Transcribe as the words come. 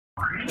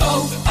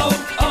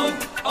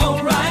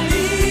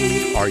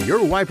O'Reilly. Are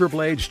your wiper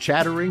blades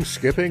chattering,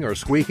 skipping, or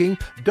squeaking?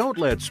 Don't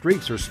let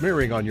streaks or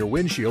smearing on your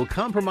windshield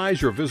compromise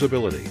your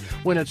visibility.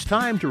 When it's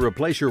time to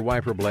replace your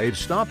wiper blades,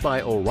 stop by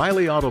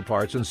O'Reilly Auto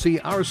Parts and see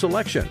our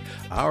selection.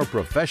 Our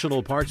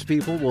professional parts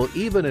people will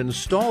even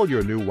install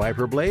your new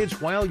wiper blades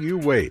while you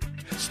wait.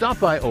 Stop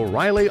by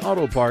O'Reilly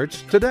Auto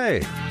Parts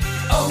today.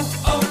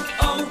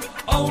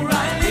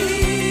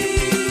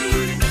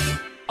 O'Reilly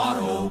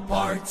Auto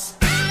Parts.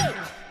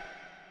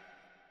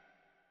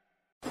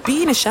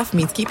 Being a chef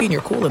means keeping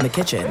your cool in the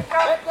kitchen.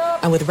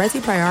 And with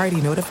Resi Priority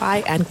Notify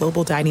and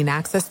Global Dining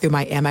Access through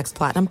my Amex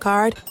Platinum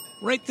card,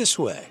 right this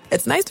way.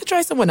 It's nice to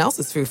try someone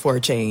else's food for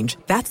a change.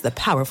 That's the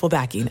powerful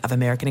backing of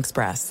American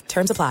Express.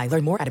 Terms apply.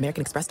 Learn more at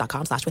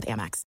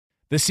americanexpress.com/withAmex.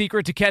 The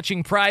secret to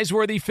catching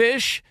prize-worthy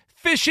fish?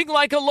 Fishing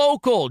like a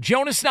local.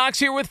 Jonas Knox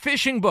here with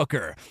Fishing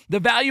Booker.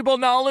 The valuable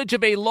knowledge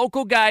of a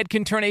local guide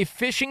can turn a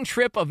fishing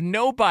trip of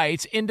no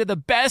bites into the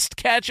best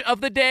catch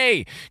of the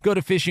day. Go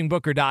to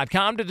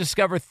fishingbooker.com to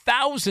discover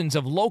thousands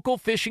of local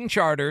fishing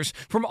charters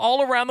from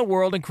all around the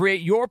world and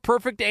create your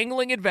perfect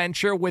angling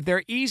adventure with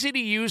their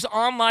easy-to-use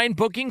online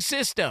booking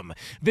system.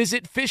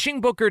 Visit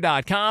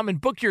fishingbooker.com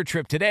and book your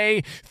trip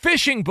today.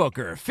 Fishing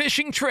Booker.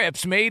 Fishing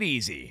trips made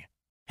easy.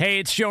 Hey,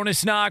 it's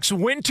Jonas Knox.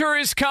 Winter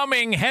is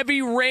coming.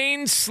 Heavy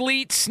rain,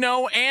 sleet,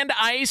 snow, and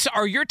ice.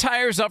 Are your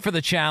tires up for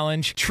the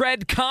challenge?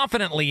 Tread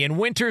confidently in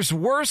winter's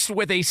worst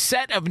with a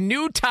set of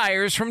new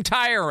tires from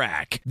Tire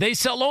Rack. They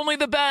sell only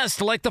the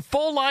best, like the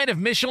full line of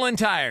Michelin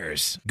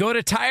tires. Go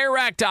to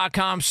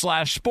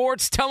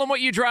TireRack.com/sports. Tell them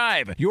what you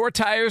drive. Your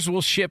tires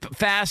will ship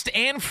fast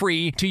and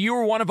free to you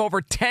or one of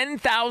over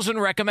 10,000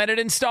 recommended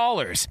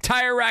installers.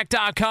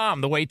 TireRack.com,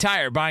 the way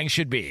tire buying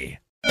should be.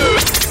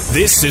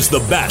 This is the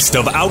best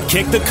of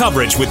Outkick the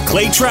Coverage with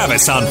Clay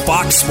Travis on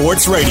Fox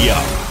Sports Radio.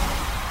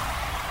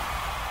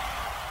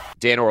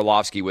 Dan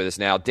Orlovsky with us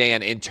now.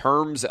 Dan, in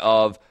terms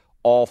of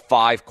all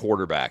five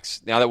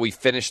quarterbacks, now that we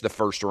finished the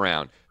first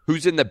round,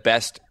 who's in the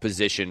best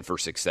position for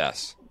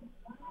success?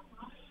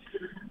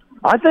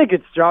 I think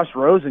it's Josh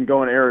Rosen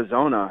going to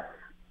Arizona.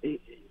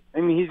 I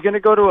mean, he's going to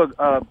go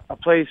to a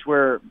place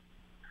where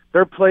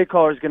their play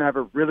caller is going to have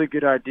a really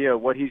good idea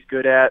of what he's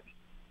good at.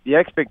 The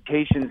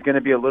expectation is going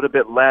to be a little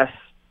bit less.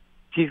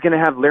 He's going to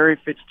have Larry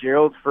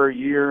Fitzgerald for a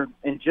year,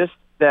 and just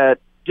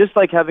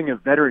like having a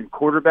veteran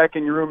quarterback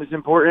in your room is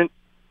important,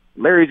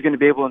 Larry's going to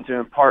be able to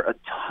impart a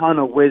ton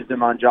of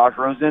wisdom on Josh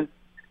Rosen.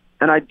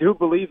 And I do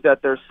believe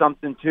that there's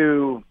something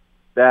to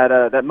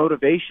that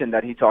motivation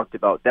that he talked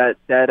about, that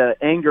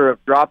anger of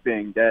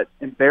dropping, that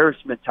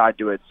embarrassment tied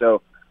to it.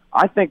 So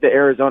I think the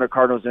Arizona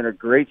Cardinals are in a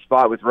great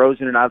spot with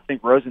Rosen, and I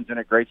think Rosen's in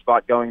a great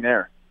spot going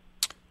there.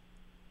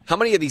 How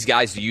many of these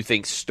guys do you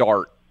think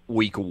start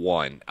week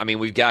one? I mean,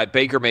 we've got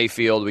Baker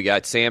Mayfield, we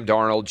got Sam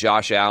Darnold,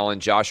 Josh Allen,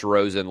 Josh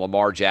Rosen,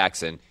 Lamar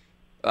Jackson.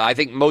 I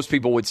think most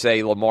people would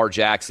say Lamar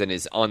Jackson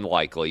is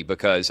unlikely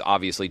because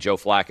obviously Joe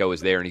Flacco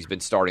is there and he's been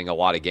starting a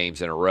lot of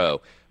games in a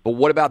row. But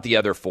what about the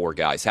other four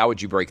guys? How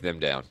would you break them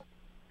down?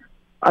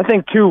 I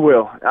think two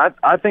will.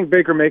 I think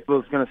Baker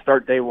Mayfield is going to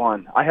start day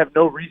one. I have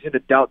no reason to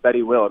doubt that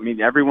he will. I mean,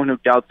 everyone who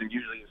doubts him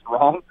usually is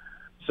wrong.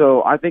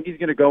 So I think he's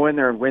going to go in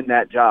there and win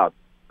that job.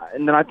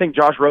 And then I think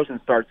Josh Rosen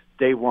starts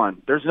day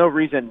one. There's no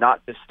reason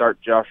not to start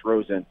Josh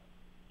Rosen.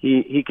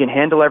 He can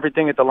handle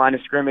everything at the line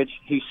of scrimmage.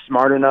 He's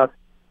smart enough.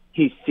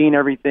 He's seen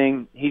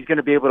everything. He's going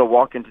to be able to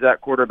walk into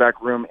that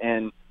quarterback room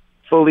and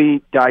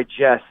fully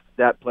digest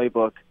that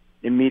playbook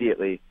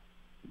immediately.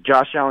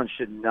 Josh Allen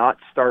should not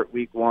start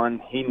week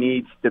one. He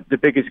needs the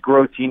biggest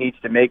growth he needs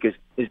to make is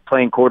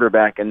playing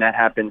quarterback, and that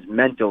happens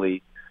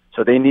mentally.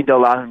 So they need to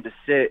allow him to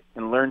sit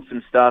and learn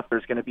some stuff.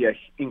 There's going to be an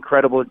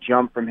incredible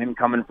jump from him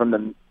coming from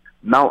the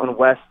Mountain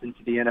West into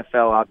the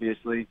NFL,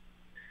 obviously.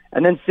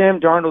 And then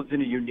Sam Darnold's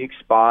in a unique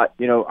spot.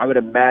 You know, I would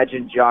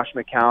imagine Josh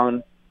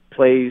McCown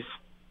plays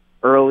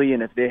early,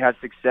 and if they have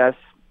success,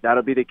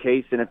 that'll be the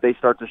case. And if they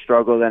start to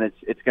struggle, then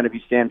it's going to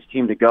be Sam's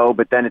team to go,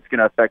 but then it's going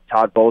to affect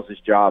Todd Bowles'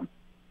 job.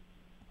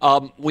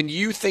 When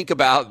you think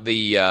about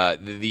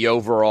the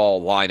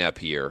overall lineup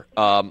here,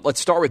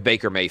 let's start with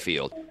Baker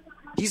Mayfield.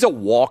 He's a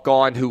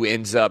walk-on who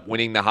ends up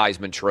winning the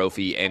Heisman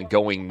Trophy and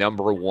going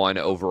number one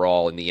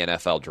overall in the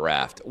NFL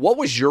draft. What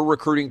was your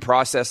recruiting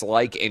process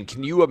like, and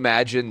can you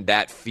imagine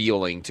that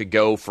feeling to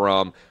go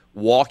from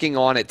walking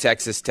on at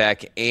Texas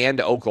Tech and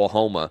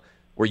Oklahoma,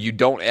 where you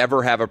don't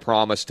ever have a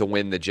promise to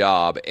win the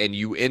job, and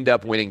you end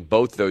up winning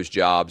both those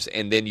jobs,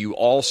 and then you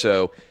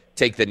also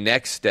take the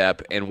next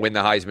step and win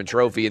the Heisman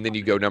Trophy, and then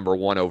you go number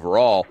one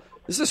overall?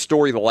 This is a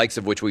story the likes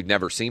of which we've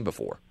never seen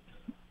before.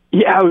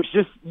 Yeah, it was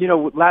just,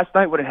 last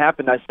night when it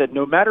happened, I said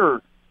no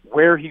matter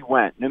where he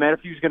went, no matter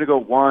if he was going to go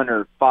 1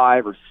 or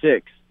 5 or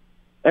 6,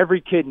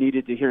 every kid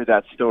needed to hear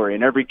that story,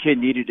 and every kid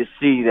needed to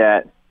see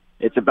that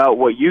it's about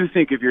what you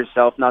think of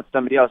yourself, not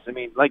somebody else. I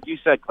mean, like you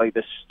said, Clay,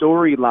 the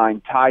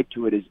storyline tied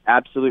to it is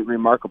absolutely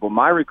remarkable.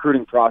 My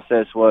recruiting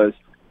process was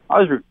I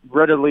was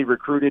readily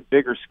recruited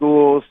bigger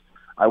schools.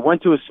 I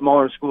went to a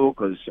smaller school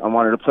because I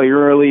wanted to play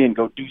early and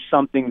go do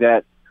something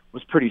that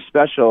was pretty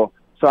special.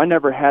 So I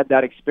never had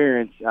that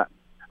experience.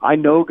 I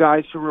know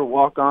guys who were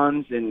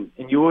walk-ons, and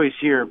you always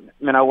hear,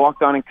 man, I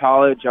walked on in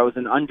college, I was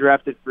an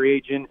undrafted free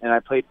agent, and I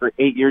played for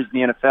 8 years in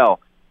the NFL.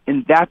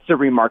 And that's a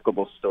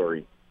remarkable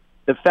story.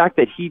 The fact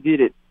that he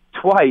did it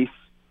twice,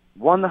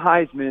 won the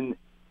Heisman,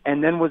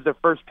 and then was the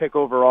first pick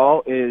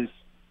overall is,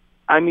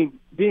 I mean,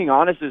 being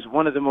honest, is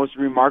one of the most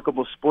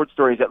remarkable sports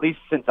stories, at least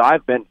since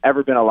I've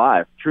ever been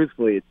alive.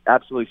 Truthfully, it's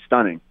absolutely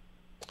stunning.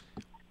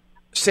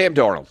 Sam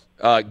Darnold,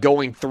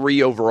 going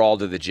 3 overall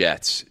to the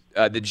Jets.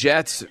 The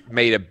Jets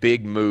made a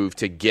big move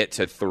to get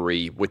to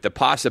 3 with the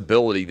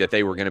possibility that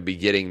they were going to be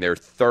getting their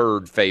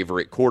 3rd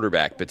favorite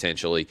quarterback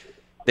potentially.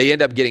 They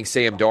end up getting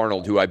Sam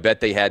Darnold, who I bet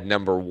they had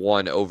number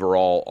 1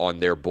 overall on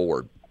their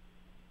board.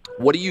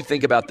 What do you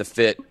think about the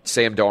fit,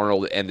 Sam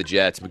Darnold and the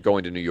Jets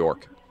going to New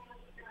York?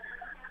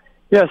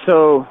 Yeah,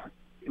 so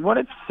one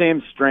of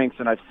Sam's strengths,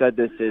 and I've said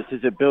this, is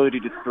his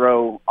ability to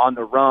throw on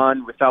the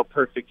run without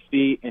perfect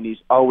feet, and he's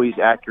always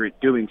accurate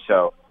doing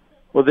so.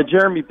 Well, the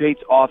Jeremy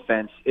Bates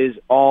offense is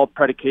all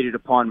predicated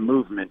upon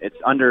movement. It's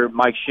under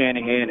Mike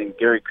Shanahan and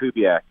Gary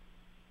Kubiak.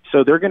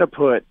 So they're going to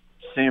put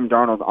Sam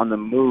Darnold on the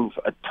move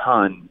a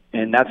ton,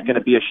 and that's going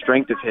to be a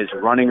strength of his,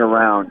 running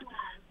around,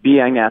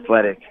 being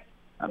athletic,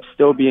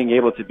 still being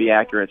able to be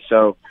accurate.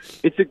 So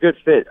it's a good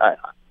fit.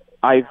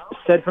 I've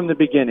said from the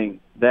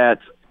beginning that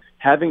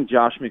having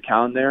Josh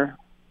McCown there,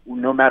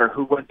 no matter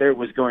who went there,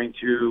 was going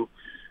to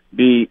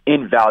be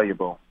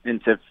invaluable.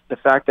 And to the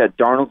fact that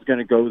Darnold's going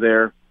to go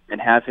there and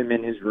have him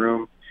in his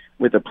room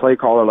with a play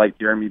caller like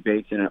Jeremy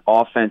Bates and an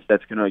offense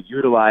that's going to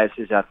utilize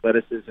his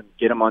athleticism,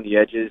 get him on the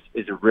edges,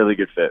 is a really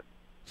good fit.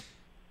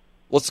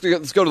 Let's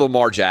go to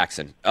Lamar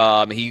Jackson.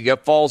 He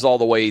falls all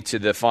the way to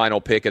the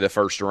final pick of the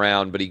first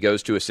round, but he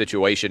goes to a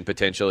situation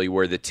potentially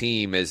where the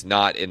team is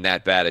not in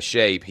that bad a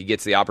shape. He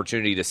gets the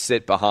opportunity to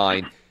sit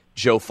behind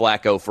Joe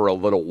Flacco for a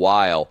little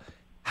while.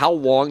 How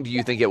long do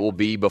you think it will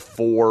be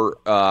before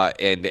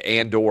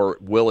and/or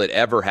will it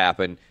ever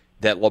happen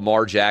that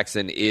Lamar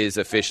Jackson is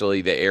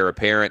officially the heir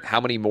apparent?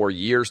 How many more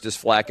years does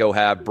Flacco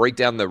have? Break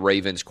down the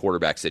Ravens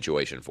quarterback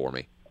situation for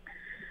me.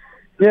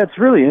 Yeah, it's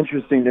really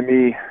interesting to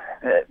me.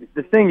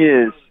 The thing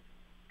is,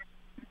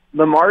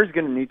 Lamar's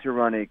going to need to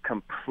run a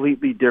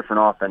completely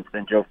different offense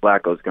than Joe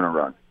Flacco is going to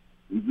run.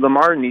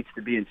 Lamar needs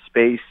to be in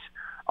space,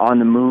 on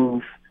the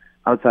move,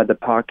 outside the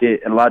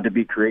pocket, and allowed to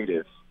be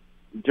creative.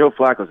 Joe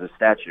Flacco's a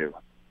statue.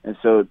 And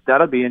so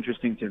that'll be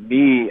interesting to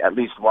me, at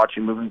least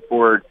watching moving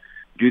forward.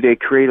 Do they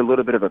create a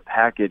little bit of a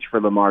package for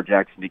Lamar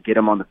Jackson to get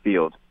him on the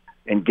field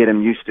and get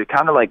him used to,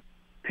 kind of like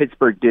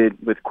Pittsburgh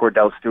did with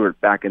Cordell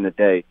Stewart back in the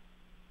day?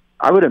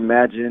 I would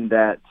imagine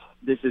that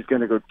this is going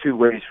to go 2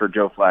 ways for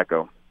Joe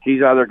Flacco.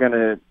 He's either going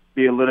to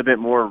be a little bit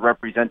more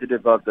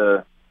representative of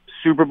the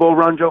Super Bowl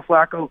run Joe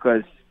Flacco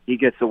because he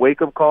gets a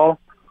wake-up call,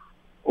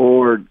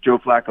 or Joe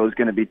Flacco is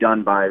going to be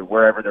done by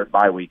wherever their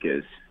bye week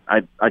is.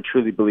 I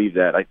truly believe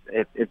that.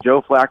 If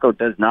Joe Flacco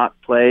does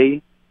not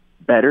play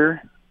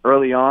better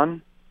early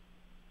on,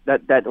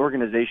 that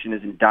organization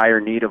is in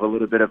dire need of a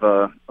little bit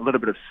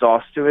of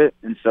sauce to it,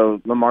 and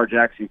so Lamar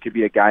Jackson could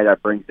be a guy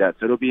that brings that.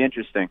 So it'll be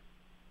interesting.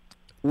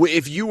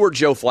 If you were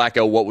Joe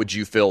Flacco, what would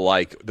you feel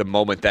like the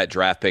moment that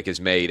draft pick is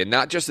made? And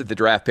not just that the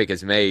draft pick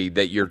is made,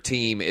 that your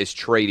team is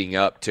trading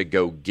up to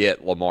go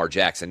get Lamar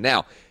Jackson.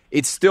 Now,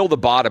 it's still the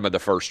bottom of the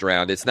first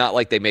round. It's not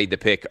like they made the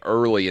pick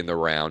early in the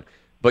round.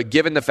 But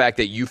given the fact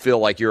that you feel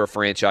like you're a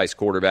franchise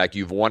quarterback,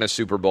 you've won a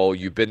Super Bowl,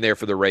 you've been there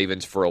for the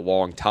Ravens for a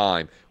long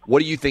time, what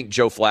do you think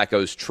Joe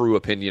Flacco's true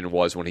opinion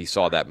was when he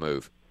saw that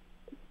move?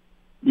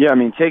 Yeah, I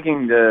mean,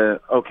 taking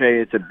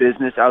it's a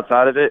business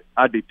outside of it,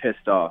 I'd be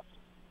pissed off.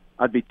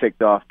 I'd be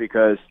ticked off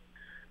because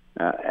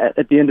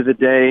at the end of the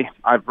day,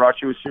 I've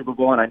brought you a Super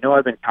Bowl, and I know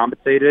I've been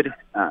compensated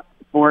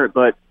for it,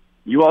 but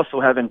you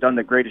also haven't done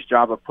the greatest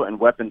job of putting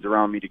weapons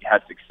around me to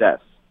have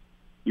success.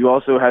 You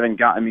also haven't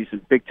gotten me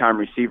some big-time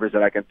receivers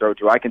that I can throw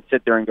to. I can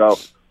sit there and go,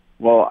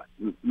 well,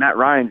 Matt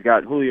Ryan's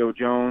got Julio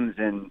Jones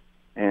and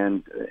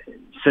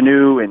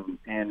Sanu,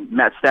 and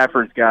Matt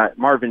Stafford's got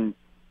Marvin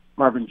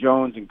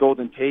Jones and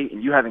Golden Tate,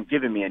 and you haven't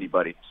given me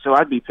anybody. So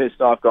I'd be pissed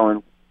off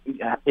going,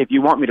 if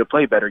you want me to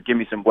play better, give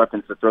me some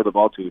weapons to throw the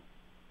ball to.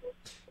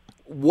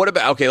 What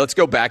about, okay, let's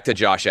go back to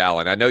Josh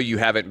Allen. I know you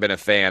haven't been a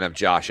fan of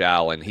Josh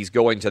Allen. He's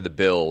going to the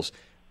Bills.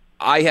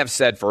 I have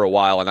said for a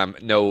while, and I'm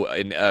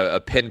a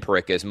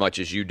pinprick as much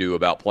as you do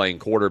about playing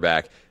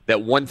quarterback,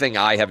 that one thing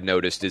I have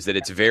noticed is that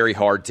it's very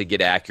hard to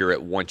get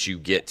accurate once you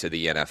get to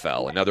the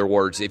NFL. In other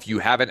words, if you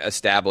haven't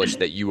established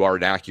that you are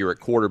an accurate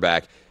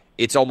quarterback,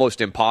 it's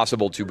almost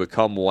impossible to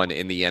become one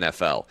in the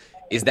NFL.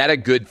 Is that a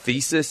good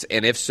thesis?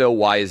 And if so,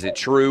 why is it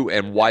true?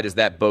 And why does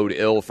that bode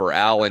ill for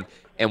Allen?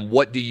 And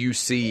what do you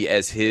see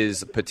as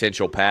his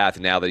potential path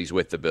now that he's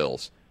with the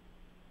Bills?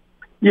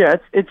 Yeah,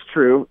 it's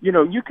true. You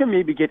know, you can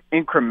maybe get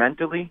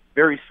incrementally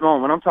very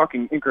small. When I'm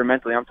talking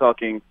incrementally, I'm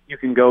talking you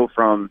can go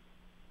from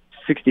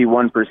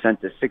 61%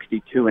 to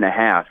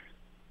 62.5%.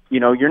 You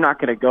know, you're not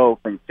going to go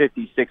from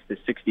 56 to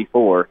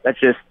 64. That's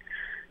just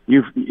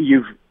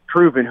you've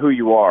proven who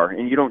you are,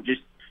 and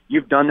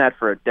you've done that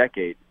for a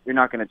decade. You're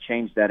not going to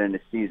change that in a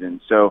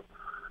season. So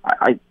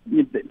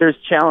there's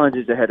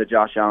challenges ahead of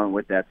Josh Allen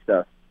with that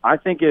stuff. I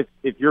think if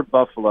you're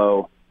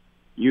Buffalo,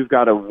 you've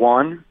got to,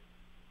 one,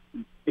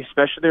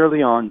 especially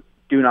early on,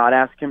 do not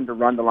ask him to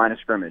run the line of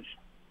scrimmage.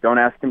 Don't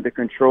ask him to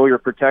control your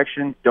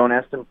protection. Don't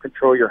ask him to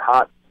control your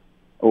hot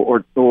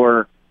or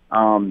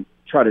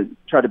try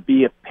to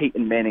be a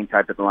Peyton Manning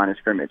type at the line of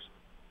scrimmage.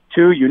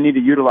 Two, you need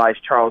to utilize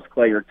Charles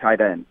Clay, your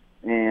tight end,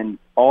 and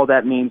all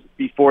that means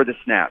before the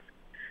snap.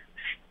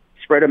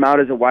 Spread him out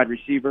as a wide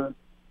receiver.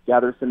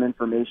 Gather some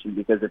information,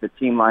 because if a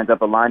team lines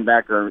up a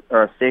linebacker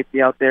or a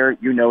safety out there,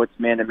 you know it's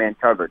man-to-man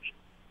coverage.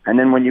 And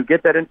then when you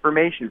get that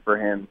information for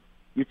him,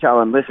 you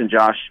tell him, listen,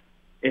 Josh,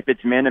 if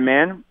it's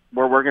man-to-man,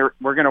 we're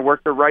going to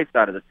work the right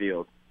side of the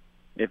field.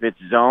 If it's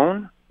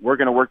zone, we're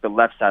going to work the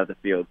left side of the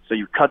field. So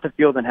you cut the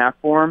field in half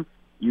for him,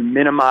 you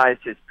minimize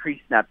his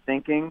pre-snap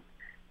thinking,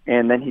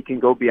 and then he can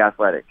go be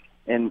athletic.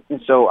 And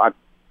so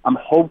I'm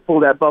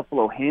hopeful that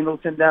Buffalo handles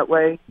him that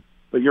way.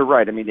 But you're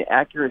right. I mean, the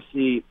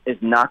accuracy is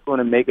not going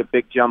to make a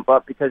big jump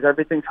up because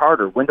everything's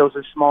harder. Windows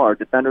are smaller.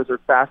 Defenders are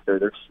faster.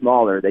 They're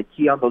smaller. They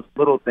key on those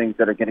little things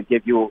that are going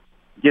to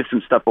give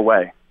some stuff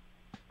away.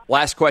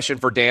 Last question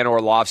for Dan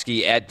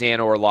Orlovsky, at Dan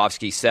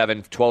Orlovsky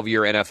 7,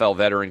 12-year NFL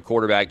veteran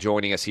quarterback,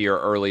 joining us here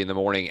early in the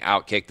morning.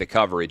 Outkick the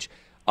coverage.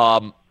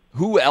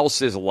 Who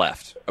else is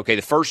left? Okay,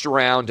 the first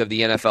round of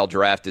the NFL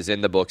draft is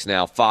in the books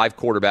now. 5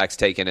 quarterbacks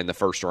taken in the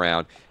first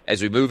round. As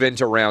we move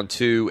into round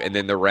 2 and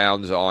then the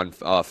rounds on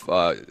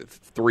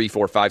 3,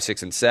 4, 5,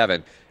 6, and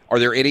 7, are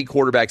there any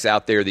quarterbacks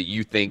out there that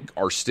you think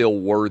are still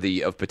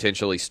worthy of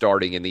potentially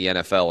starting in the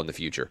NFL in the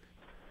future?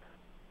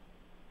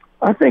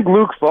 I think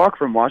Luke Falk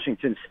from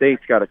Washington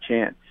State's got a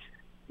chance.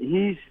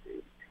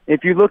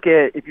 If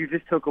you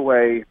just took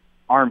away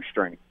arm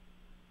strength,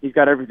 he's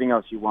got everything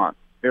else you want.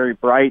 Very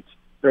bright,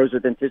 throws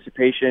with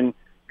anticipation,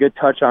 good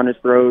touch on his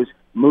throws,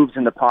 moves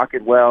in the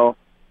pocket well,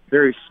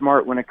 very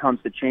smart when it comes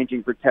to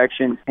changing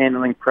protections,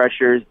 handling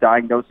pressures,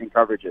 diagnosing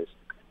coverages.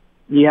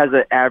 He has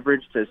an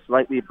average to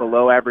slightly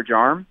below average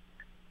arm,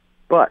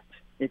 but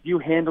if you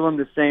handle him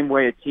the same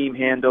way a team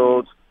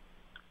handled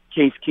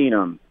Case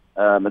Keenum,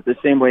 the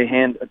same way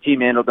a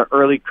team handled the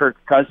early Kirk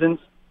Cousins,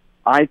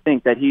 I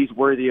think that he's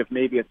worthy of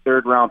maybe a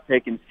third-round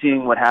pick and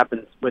seeing what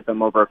happens with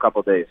him over a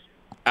couple of days.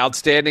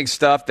 Outstanding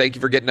stuff. Thank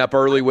you for getting up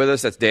early with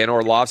us. That's Dan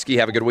Orlovsky.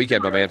 Have a good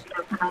weekend, my man.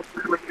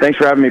 Thanks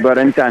for having me, bud.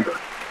 Anytime.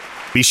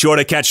 Be sure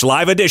to catch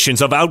live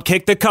editions of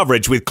Outkick the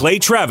Coverage with Clay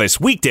Travis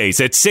weekdays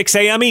at 6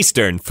 a.m.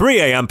 Eastern,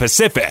 3 a.m.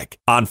 Pacific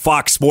on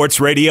Fox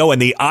Sports Radio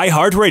and the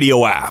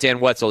iHeartRadio app.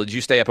 Dan Wetzel, did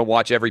you stay up and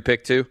watch every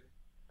pick too?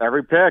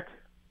 Every pick.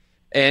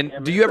 And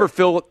do you ever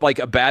feel like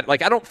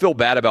I don't feel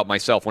bad about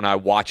myself when I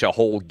watch a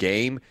whole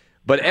game,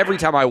 but every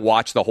time I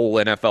watch the whole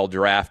NFL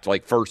draft,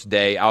 like first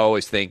day, I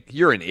always think,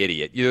 you're an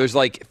idiot. There's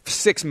like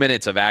 6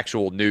 minutes of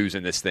actual news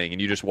in this thing,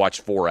 and you just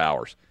watched 4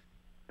 hours.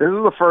 This is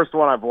the first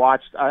one I've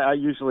watched. I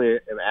usually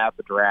am at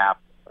the draft,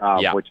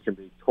 which can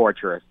be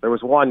torturous. There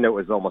was one that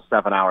was almost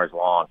 7 hours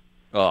long.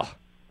 Ugh.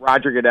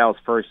 Roger Goodell's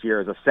first year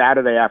is a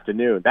Saturday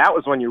afternoon. That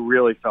was when you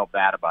really felt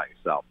bad about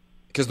yourself.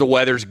 Because the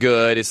weather's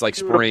good. It's like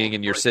spring,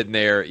 and you're sitting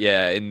there,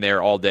 in there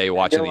all day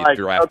watching these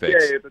draft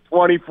picks. Okay, the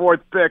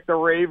 24th pick, the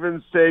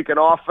Ravens take an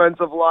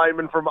offensive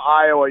lineman from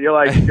Iowa. You're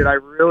like, did I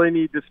really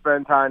need to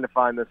spend time to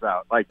find this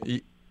out? Like,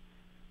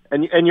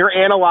 and you're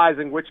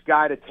analyzing which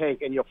guy to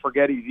take, and you'll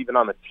forget he's even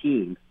on the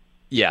team.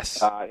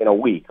 Yes. In a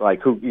week, like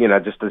who,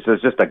 this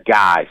is just a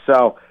guy.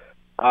 So,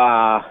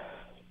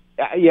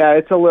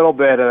 it's a little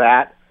bit of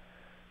that.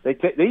 They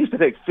used to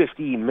take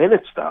 15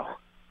 minutes though.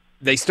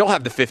 They still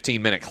have the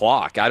 15-minute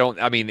clock. I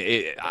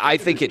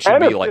think it should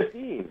be like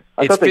 15.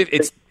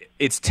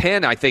 It's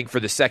 10. I think for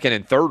the second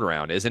and third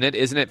round, isn't it?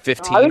 Isn't it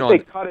 15? I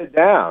think they cut it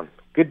down.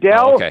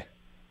 Goodell. Oh, okay.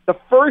 The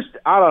first,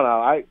 I don't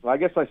know. I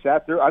guess I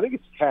sat through. I think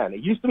it's 10. It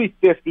used to be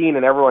 15,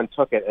 and everyone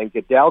took it. And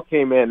Goodell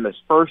came in this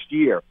first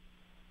year,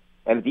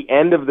 and at the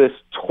end of this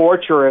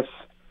torturous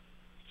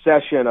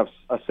session of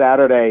a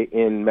Saturday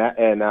in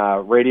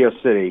Radio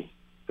City,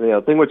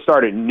 the thing would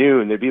start at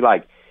noon. There'd be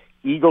like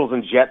Eagles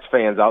and Jets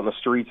fans out in the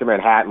streets of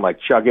Manhattan, like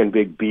chugging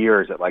big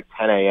beers at like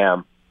 10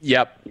 a.m.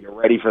 Yep. You're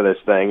ready for this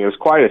thing. It was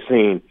quite a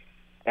scene.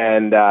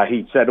 And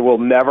he said, we'll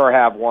never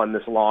have one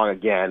this long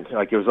again.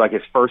 Like it was like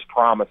his first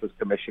promise as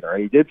commissioner.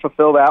 And he did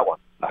fulfill that one.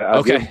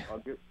 I'll give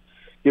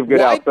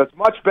Goodell. So it's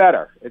much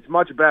better. It's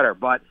much better.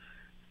 But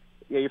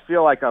you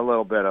feel like a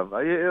little bit of,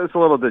 it was a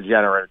little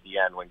degenerate at the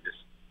end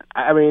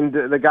when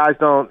the guys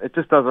it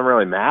just doesn't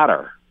really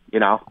matter,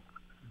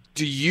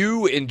 Do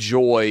you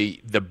enjoy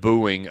the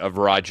booing of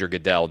Roger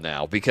Goodell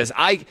now? Because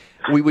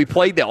we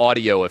played the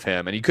audio of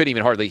him, and you couldn't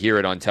even hardly hear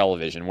it on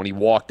television when he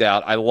walked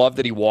out. I love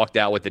that he walked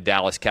out with the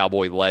Dallas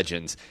Cowboy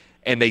legends,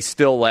 and they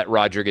still let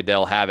Roger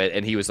Goodell have it.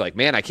 And he was like,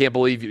 man, I can't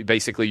believe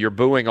you're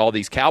booing all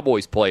these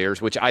Cowboys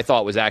players, which I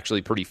thought was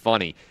actually pretty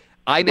funny.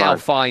 I now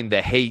find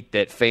the hate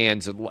that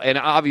fans, and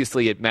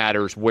obviously it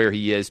matters where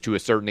he is to a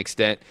certain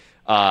extent.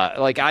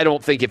 I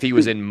don't think if he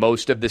was in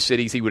most of the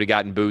cities, he would have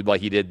gotten booed like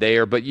he did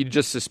there, but you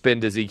just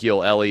suspend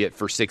Ezekiel Elliott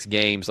for 6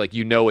 games.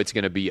 It's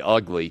going to be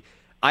ugly.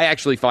 I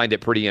actually find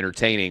it pretty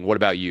entertaining. What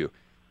about you?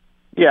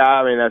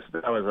 Yeah,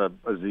 that was a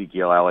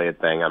Ezekiel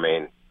Elliott thing.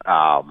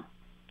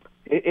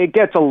 it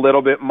gets a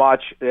little bit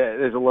much.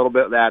 There's a little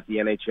bit of that the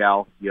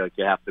NHL. You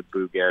have to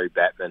boo Gary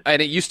Bettman.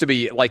 And it used to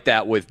be like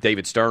that with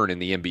David Stern in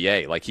the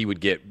NBA. Like he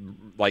would get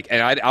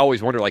and I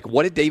always wonder,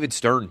 what did David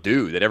Stern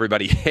do that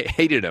everybody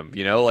hated him?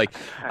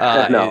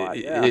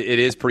 It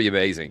is pretty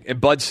amazing.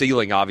 And Bud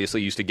Selig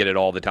obviously used to get it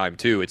all the time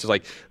too. It's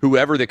like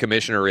whoever the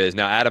commissioner is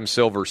now. Adam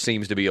Silver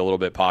seems to be a little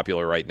bit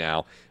popular right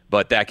now,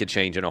 but that could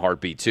change in a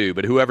heartbeat too.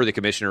 But whoever the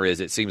commissioner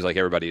is, it seems like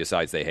everybody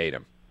decides they hate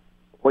him.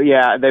 Well,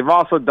 yeah, they've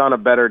also done a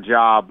better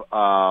job.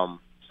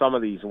 Some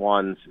of these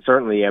ones,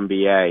 certainly the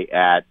NBA,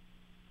 at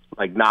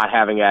not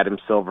having Adam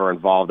Silver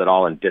involved at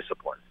all in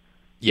discipline.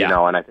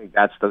 Yeah. And I think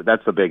that's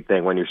the big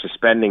thing when you're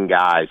suspending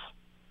guys.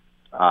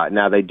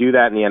 Now they do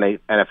that in the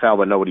NFL,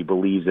 but nobody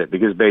believes it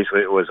because basically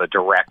it was a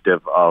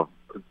directive of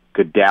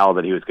Goodell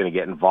that he was going to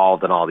get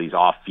involved in all these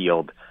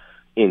off-field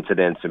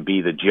incidents and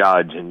be the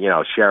judge and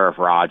Sheriff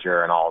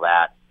Roger and all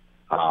that.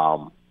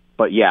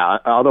 But yeah,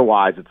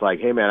 otherwise it's like,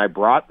 hey man, I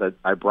brought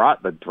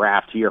the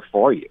draft here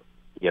for you.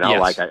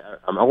 Yes.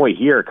 I'm only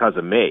here because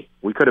of me.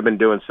 We could have been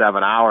doing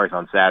 7 hours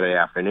on Saturday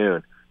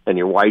afternoon, and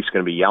your wife's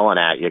going to be yelling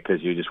at you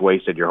because you just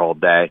wasted your whole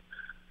day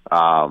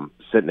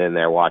sitting in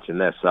there watching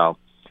this. So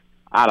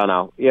I don't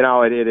know.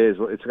 It is.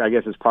 I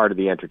guess it's part of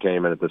the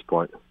entertainment at this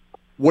point.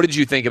 What did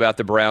you think about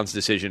the Browns'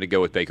 decision to go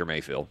with Baker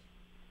Mayfield?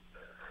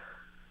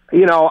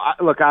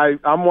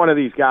 I'm one of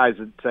these guys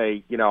that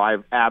say, I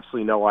have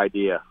absolutely no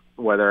idea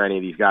whether any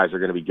of these guys are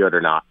going to be good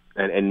or not,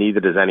 and neither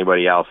does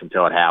anybody else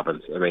until it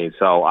happens. I mean,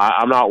 so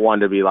I'm not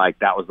one to be like,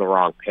 that was the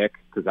wrong pick,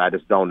 because I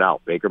just don't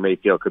know. Baker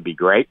Mayfield could be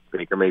great.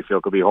 Baker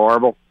Mayfield could be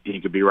horrible. He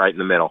could be right in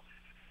the middle.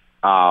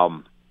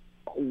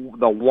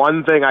 The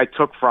one thing I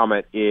took from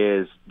it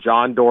is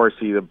John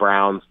Dorsey, the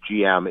Browns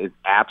GM, is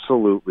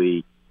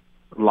absolutely,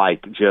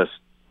 just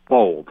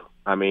bold.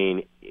 I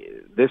mean,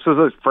 this was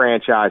a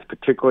franchise,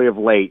 particularly of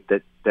late,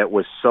 that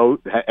was so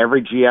 –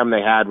 every GM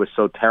they had was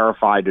so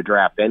terrified to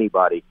draft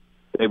anybody,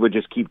 they would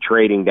just keep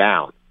trading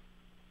down.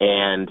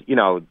 And,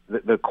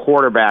 the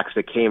quarterbacks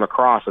that came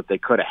across that they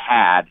could have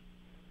had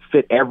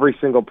fit every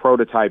single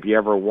prototype you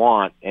ever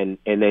want, and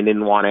they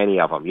didn't want any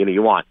of them.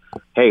 You want,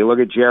 hey, look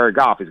at Jared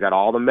Goff. He's got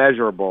all the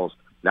measurables.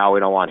 No, we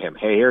don't want him.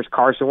 Hey, here's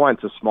Carson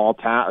Wentz, a small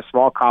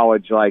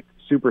college,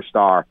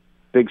 superstar,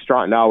 big,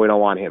 strong. No, we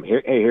don't want him.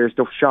 Here's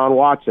Deshaun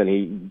Watson.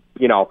 He,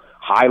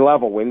 high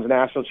level, wins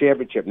national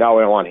championship. No,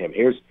 we don't want him.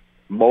 Here's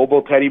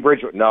mobile Teddy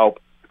Bridgewater. Nope.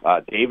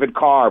 David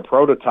Carr,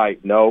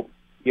 prototype. Nope.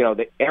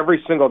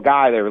 Every single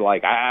guy, they were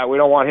like, we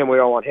don't want him. We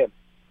don't want him.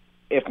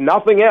 If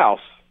nothing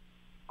else,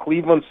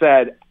 Cleveland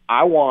said,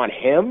 I want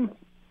him,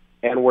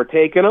 and we're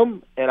taking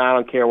him, and I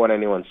don't care what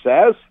anyone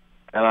says,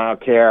 and I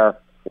don't care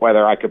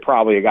whether I could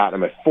probably have gotten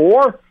him at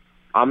 4.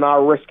 I'm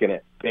not risking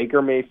it.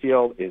 Baker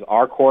Mayfield is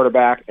our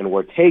quarterback, and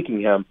we're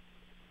taking him.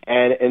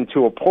 And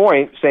to a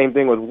point, same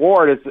thing with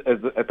Ward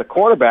at the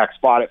quarterback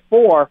spot at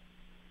 4,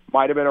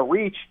 might have been a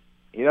reach.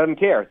 He doesn't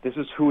care. This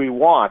is who he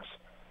wants.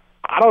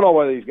 I don't know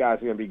whether these guys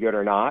are going to be good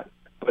or not,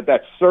 but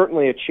that's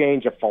certainly a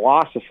change of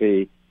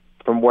philosophy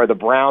from where the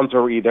Browns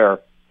are either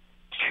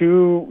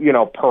too,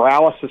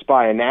 paralysis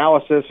by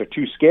analysis or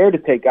too scared to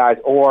take guys,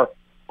 or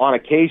on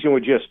occasion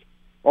would just,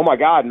 oh my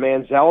God,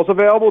 Manziel's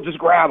available, just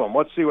grab him.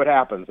 Let's see what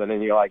happens. And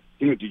then you're like,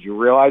 dude, did you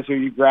realize who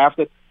you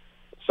drafted?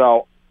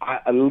 So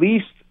at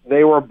least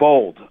they were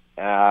bold.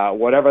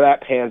 Whatever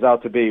that pans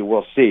out to be,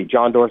 we'll see.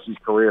 John Dorsey's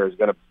career is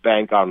going to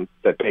bank on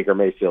that Baker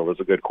Mayfield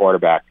is a good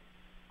quarterback.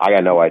 I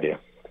got no idea.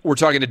 We're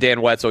talking to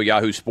Dan Wetzel,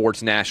 Yahoo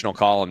Sports national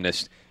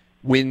columnist.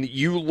 When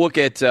you look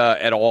at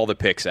all the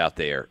picks out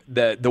there,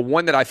 the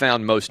one that I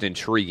found most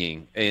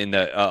intriguing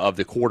of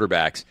the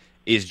quarterbacks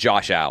is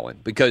Josh Allen,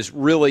 because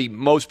really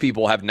most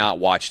people have not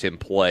watched him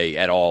play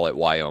at all at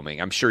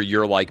Wyoming. I'm sure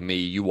you're like me.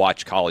 You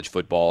watch college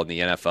football and the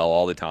NFL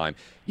all the time.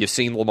 You've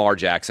seen Lamar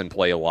Jackson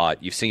play a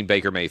lot. You've seen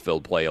Baker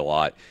Mayfield play a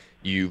lot.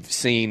 You've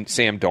seen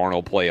Sam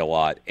Darnold play a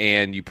lot.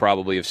 And you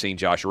probably have seen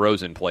Josh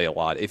Rosen play a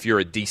lot if you're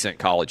a decent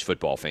college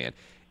football fan.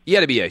 You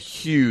got to be a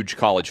huge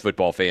college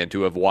football fan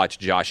to have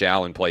watched Josh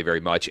Allen play very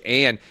much,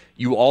 and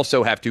you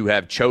also have to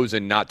have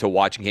chosen not to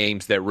watch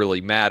games that really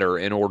matter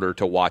in order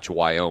to watch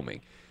Wyoming.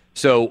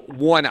 So,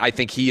 one, I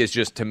think he is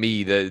just, to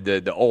me,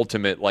 the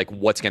ultimate,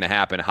 what's going to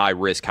happen,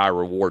 high-risk,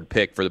 high-reward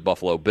pick for the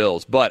Buffalo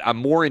Bills. But I'm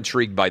more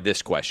intrigued by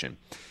this question,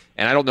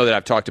 and I don't know that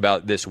I've talked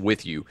about this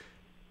with you.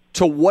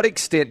 To what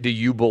extent do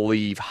you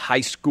believe high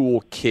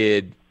school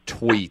kid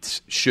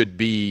tweets should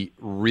be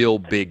real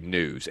big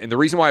news? And the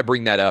reason why I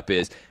bring that up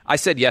is I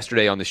said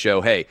yesterday on the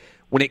show, hey,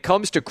 when it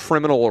comes to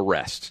criminal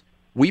arrests,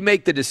 we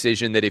make the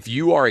decision that if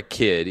you are a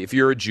kid, if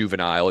you're a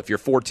juvenile, if you're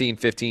 14,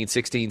 15,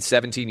 16,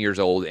 17 years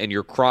old, and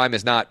your crime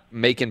is not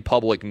making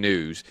public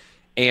news,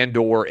 and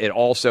or it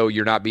also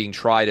you're not being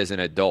tried as an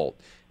adult,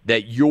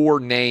 that your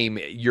name,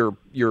 your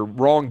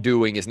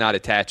wrongdoing is not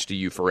attached to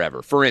you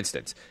forever. For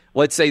instance,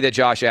 let's say that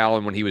Josh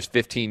Allen, when he was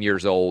 15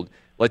 years old,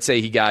 let's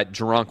say he got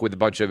drunk with a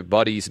bunch of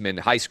buddies in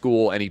high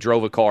school and he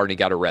drove a car and he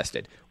got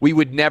arrested. We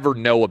would never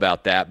know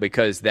about that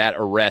because that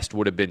arrest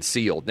would have been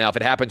sealed. Now, if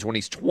it happens when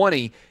he's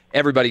 20,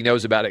 everybody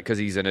knows about it because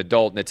he's an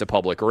adult and it's a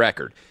public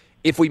record.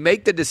 if we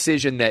make the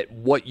decision that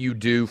what you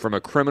do from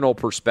a criminal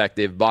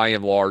perspective, by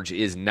and large,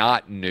 is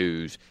not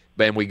news,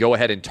 then we go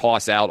ahead and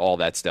toss out all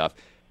that stuff.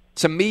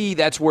 To me,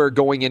 that's where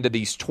going into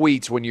these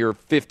tweets when you're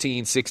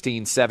 15,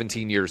 16,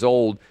 17 years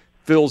old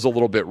feels a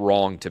little bit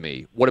wrong to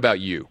me. What about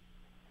you?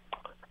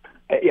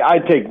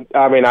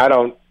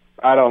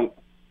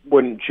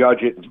 Wouldn't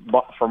judge it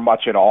for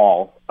much at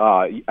all.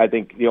 I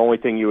think the only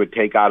thing you would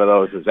take out of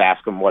those is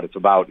ask them what it's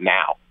about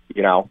now,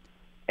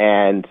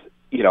 And,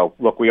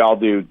 look, we all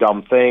do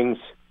dumb things.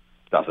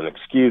 Doesn't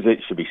excuse it.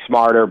 Should be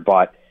smarter.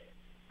 But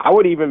I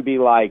would even be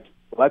like,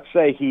 let's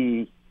say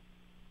he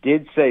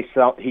did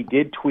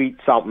tweet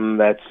something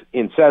that's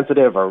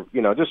insensitive or,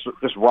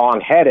 just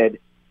wrong-headed,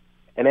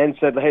 and then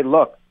said, hey,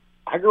 look,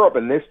 I grew up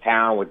in this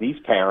town with these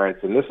parents,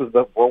 and this is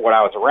what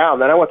I was around.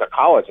 Then I went to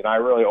college, and I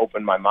really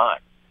opened my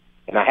mind.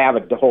 And I have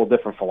a whole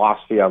different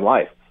philosophy on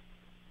life.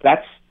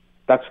 That's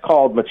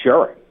called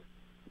maturing.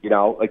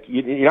 Like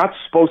you're not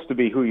supposed to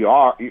be who you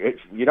are.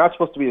 You're not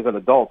supposed to be as an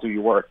adult who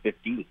you were at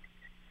 15.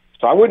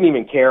 So I wouldn't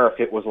even care if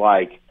it was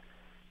like,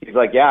 he's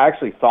like, yeah, I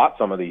actually thought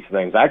some of these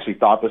things. I actually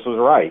thought this was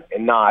right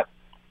and not,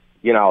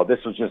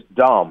 this was just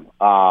dumb.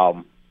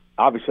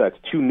 Obviously, that's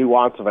too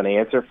nuanced of an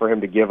answer for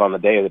him to give on the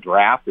day of the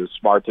draft. It was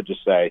smart to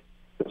just say,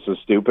 this is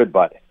stupid,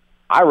 but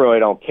I really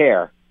don't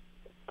care.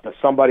 Does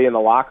somebody in the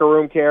locker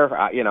room care?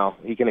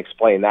 He can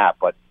explain that,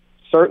 but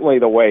certainly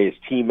the way his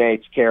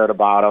teammates cared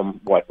about him,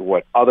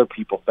 what other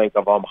people think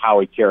of him, how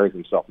he carries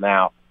himself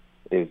now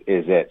is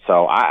it.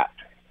 So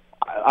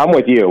I'm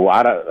with you.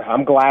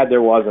 I'm glad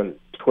there wasn't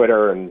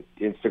Twitter and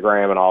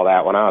Instagram and all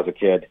that when I was a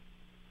kid.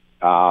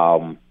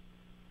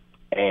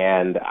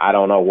 And I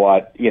don't know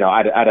what,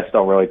 I just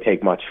don't really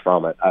take much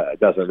from it. It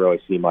doesn't really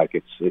seem like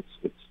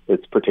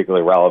it's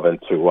particularly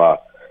relevant to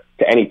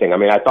anything. I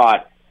mean, I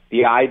thought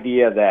the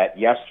idea that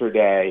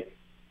yesterday,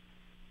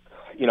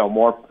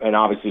 more, and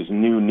obviously it's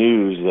new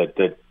news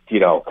that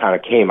kind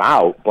of came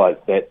out,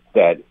 but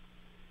that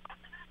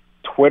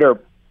Twitter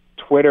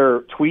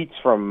tweets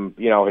from,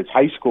 his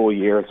high school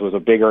years was a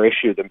bigger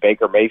issue than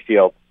Baker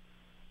Mayfield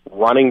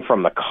running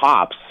from the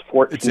cops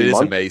 14 months. It is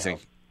amazing.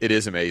 It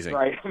is amazing.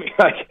 Right? I mean,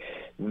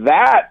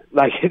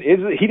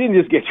 he didn't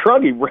just get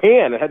drunk, he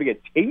ran and had to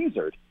get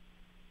tasered.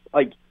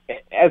 Like,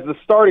 as the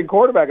starting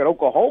quarterback at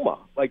Oklahoma,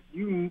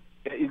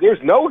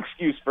 there's no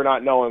excuse for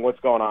not knowing what's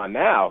going on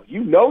now.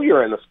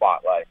 You're in the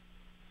spotlight.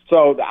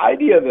 So the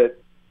idea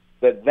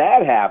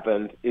that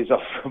happened is a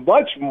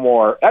much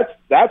more,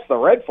 that's the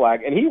red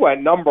flag. And he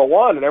went number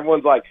one, and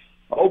everyone's like,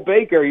 oh,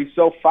 Baker, he's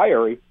so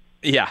fiery.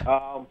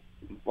 Yeah.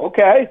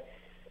 Okay.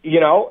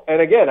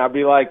 And again, I'd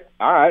be like,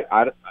 all right,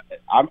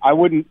 I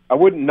wouldn't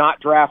not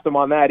draft him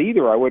on that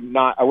either. I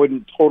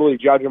wouldn't totally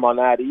judge him on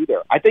that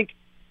either. I think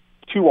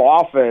too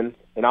often,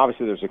 and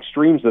obviously there's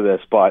extremes to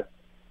this, but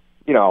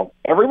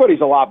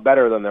everybody's a lot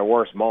better than their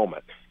worst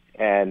moment.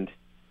 And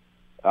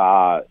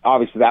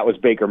obviously that was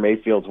Baker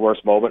Mayfield's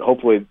worst moment.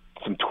 Hopefully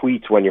some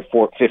tweets when you're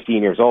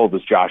 15 years old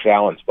was Josh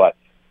Allen's, but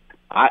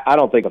I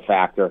don't think a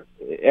factor.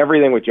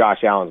 Everything with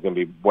Josh Allen is going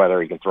to be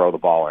whether he can throw the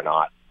ball or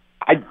not.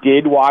 I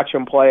did watch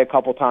him play a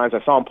couple times.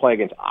 I saw him play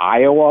against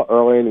Iowa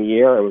early in the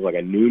year. It was like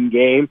a noon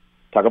game.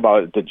 Talk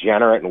about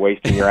degenerate and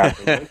wasting your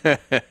afternoon.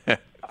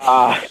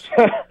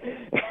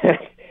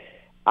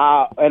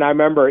 And I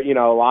remember,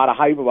 a lot of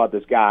hype about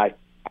this guy.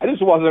 I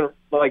just wasn't,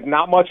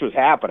 not much was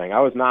happening.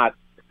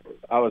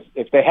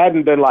 If they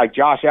hadn't been like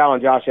Josh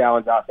Allen,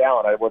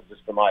 I would have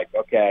just been like,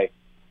 okay,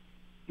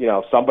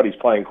 somebody's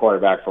playing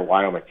quarterback for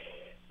Wyoming.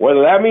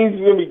 Whether that means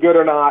he's going to be good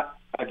or not,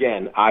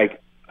 again, I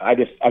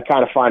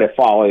kind of find it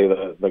folly,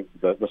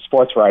 the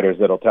sports writers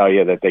that'll tell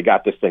you that they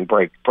got this thing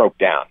broke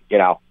down.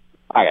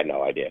 I got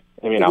no idea.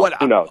 Who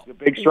knows? A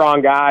big,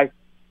 strong guy.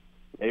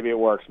 Maybe it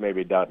works,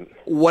 maybe it doesn't.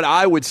 What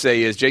I would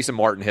say is Jason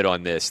Martin hit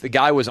on this. The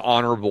guy was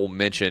honorable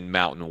mention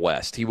Mountain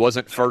West. He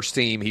wasn't first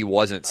team. He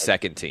wasn't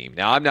second team.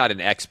 Now, I'm not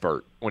an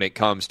expert when it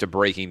comes to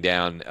breaking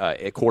down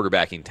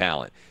quarterbacking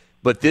talent,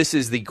 but this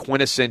is the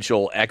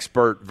quintessential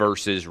expert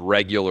versus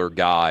regular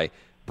guy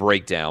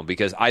breakdown,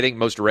 because I think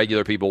most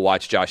regular people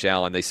watch Josh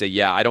Allen. They say,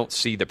 yeah, I don't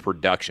see the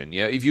production.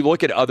 If you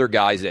look at other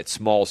guys at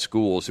small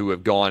schools who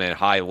have gone at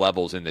high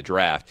levels in the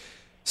draft,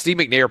 Steve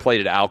McNair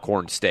played at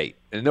Alcorn State,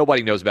 and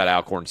nobody knows about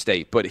Alcorn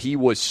State, but he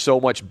was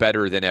so much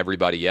better than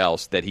everybody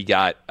else that he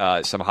got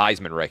some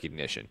Heisman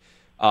recognition.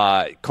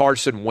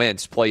 Carson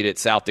Wentz played at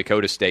South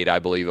Dakota State, I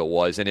believe it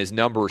was, and his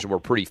numbers were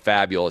pretty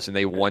fabulous, and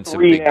they won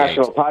some big games. 3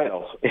 national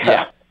titles.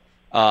 Yeah.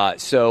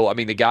 So,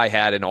 the guy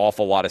had an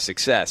awful lot of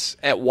success.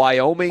 At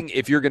Wyoming,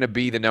 if you're going to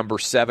be the number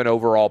 7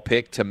 overall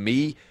pick, to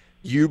me,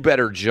 you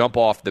better jump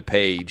off the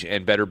page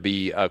and better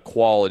be a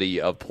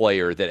quality of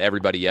player that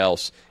everybody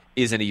else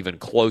isn't even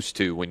close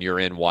to when you're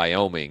in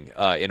Wyoming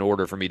in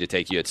order for me to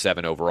take you at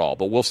 7 overall.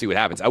 But we'll see what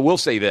happens. I will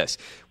say this.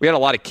 We had a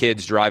lot of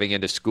kids driving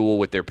into school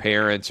with their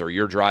parents, or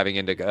you're driving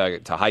into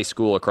to high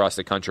school across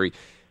the country.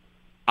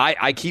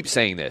 I keep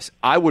saying this.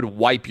 I would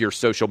wipe your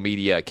social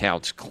media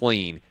accounts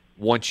clean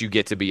once you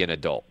get to be an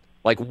adult.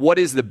 Like, what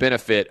is the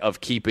benefit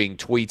of keeping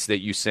tweets that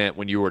you sent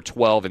when you were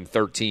 12 and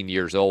 13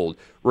 years old,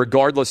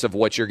 regardless of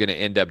what you're going to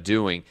end up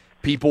doing?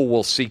 people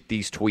will seek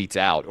these tweets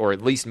out, or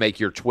at least make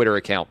your Twitter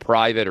account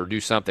private or do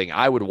something.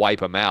 I would wipe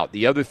them out.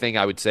 The other thing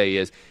I would say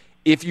is,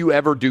 if you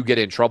ever do get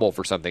in trouble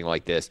for something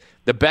like this,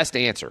 the best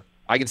answer,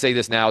 I can say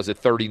this now as a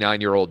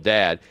 39-year-old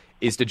dad,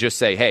 is to just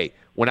say, hey,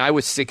 when I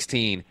was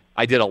 16,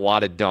 I did a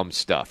lot of dumb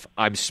stuff.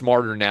 I'm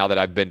smarter now that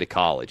I've been to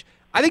college.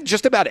 I think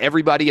just about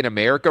everybody in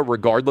America,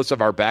 regardless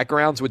of our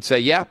backgrounds, would say,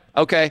 yeah,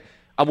 okay,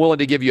 I'm willing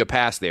to give you a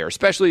pass there,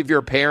 especially if you're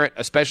a parent,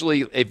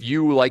 especially if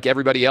you, like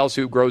everybody else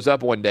who grows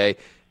up one day,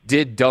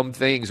 did dumb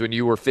things when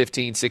you were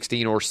 15,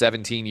 16, or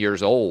 17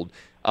 years old.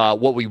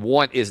 What we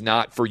want is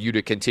not for you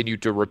to continue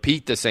to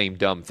repeat the same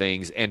dumb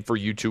things and for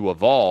you to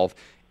evolve.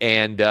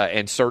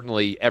 And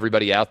certainly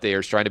everybody out there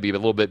is trying to be a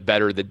little bit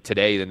better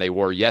today than they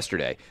were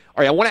yesterday.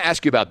 All right, I want to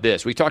ask you about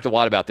this. We talked a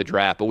lot about the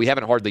draft, but we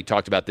haven't hardly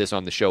talked about this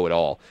on the show at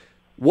all.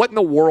 What in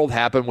the world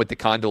happened with the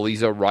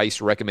Condoleezza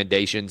Rice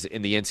recommendations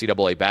in the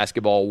NCAA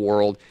basketball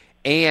world?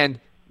 And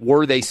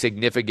were they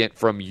significant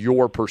from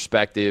your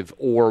perspective,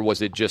 or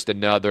was it just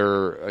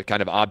another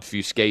kind of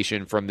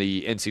obfuscation from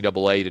the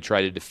NCAA to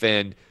try to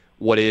defend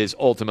what is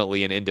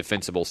ultimately an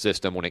indefensible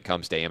system when it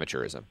comes to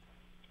amateurism?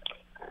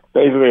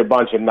 Basically a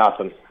bunch of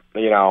nothing,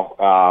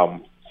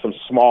 some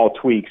small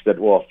tweaks that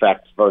will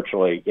affect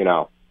virtually,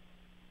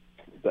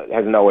 that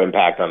has no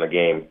impact on the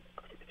game.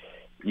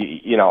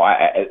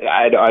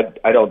 I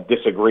don't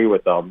disagree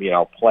with them.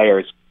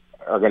 Players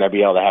are going to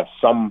be able to have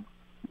some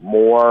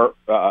more,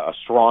 a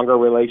stronger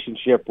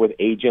relationship with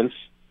agents,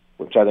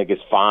 which I think is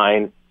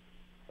fine.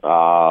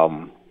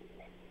 I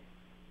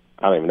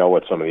don't even know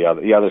what some of the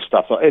other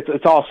stuff.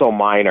 It's also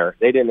minor.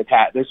 They didn't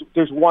attack.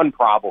 There's one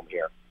problem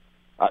here.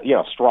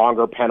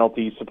 Stronger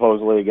penalties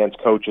supposedly against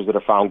coaches that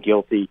are found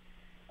guilty,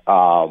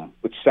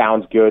 which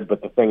sounds good,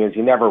 but the thing is,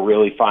 you never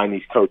really find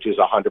these coaches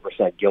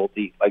 100%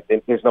 guilty. Like,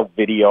 there's no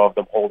video of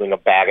them holding a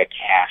bag of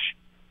cash.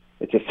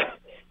 It just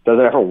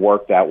doesn't ever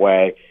work that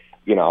way.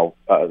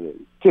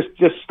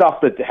 Just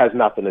stuff that has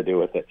nothing to do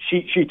with it.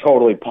 She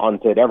totally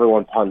punted.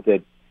 Everyone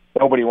punted.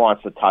 Nobody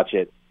wants to touch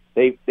it.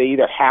 They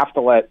either have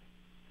to let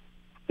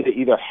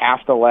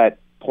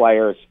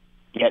players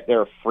get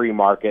their free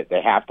market.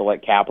 They have to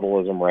let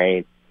capitalism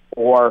reign,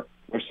 or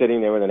they're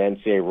sitting there with an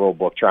NCAA rule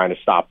book trying to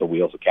stop the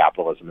wheels of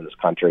capitalism in this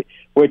country,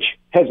 which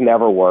has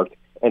never worked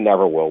and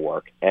never will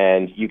work.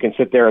 And you can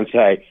sit there and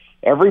say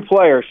every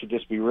player should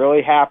just be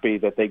really happy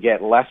that they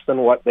get less than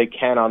what they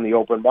can on the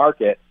open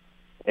market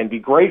and be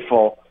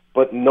grateful,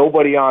 but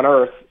nobody on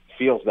earth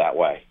feels that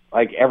way.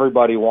 Like,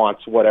 everybody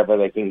wants whatever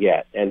they can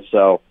get. And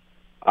so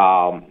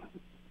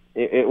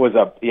it was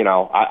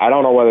I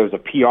don't know whether it was a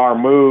PR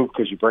move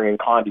because you bring in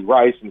Condi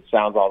Rice and it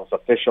sounds all this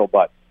official,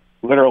 but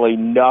literally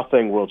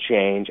nothing will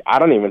change. I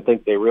don't even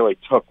think they really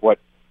took what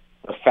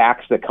the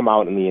facts that come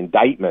out in the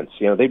indictments.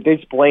 They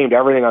just blamed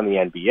everything on the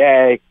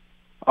NBA.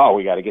 Oh,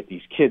 we got to get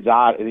these kids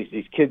out.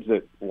 These kids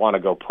that want to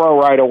go pro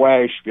right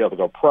away should be able to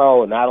go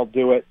pro, and that'll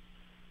do it.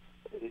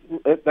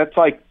 That's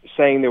like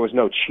saying there was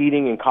no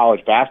cheating in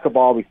college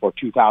basketball before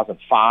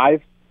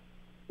 2005.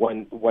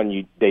 When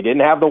they didn't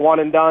have the one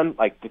and done,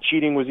 like, the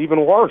cheating was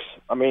even worse.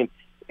 I mean,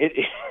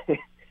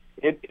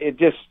 it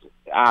just,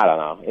 I don't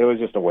know. It was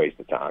just a waste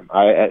of time.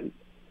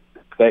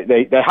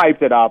 They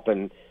hyped it up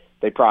and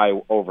they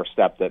probably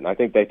overstepped it, and I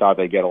think they thought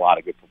they'd get a lot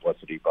of good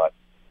publicity. But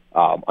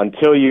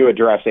until you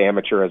address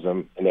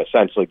amateurism and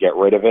essentially get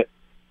rid of it,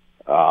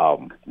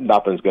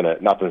 nothing's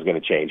gonna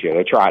change here.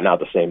 They're trotting out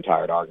the same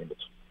tired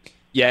arguments.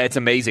 Yeah, it's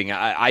amazing.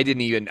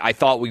 I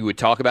thought we would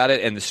talk about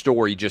it, and the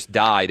story just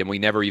died, and we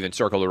never even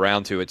circled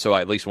around to it, so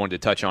I at least wanted to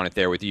touch on it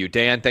there with you.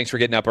 Dan, thanks for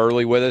getting up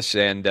early with us,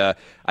 and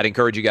I'd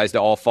encourage you guys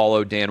to all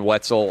follow Dan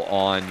Wetzel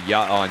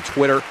on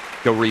Twitter.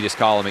 Go read his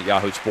column at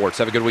Yahoo Sports.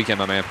 Have a good weekend,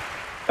 my man.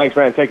 Thanks,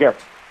 man. Take care.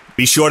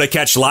 Be sure to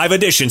catch live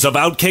editions of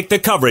Outkick the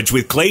Coverage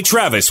with Clay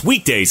Travis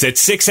weekdays at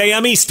 6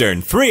 a.m.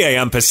 Eastern, 3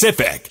 a.m.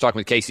 Pacific. Talking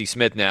with Casey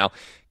Smith now.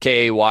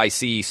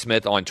 KAYC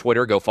Smith on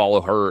Twitter. Go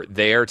follow her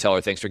there. Tell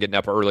her thanks for getting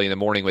up early in the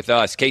morning with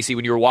us. Casey,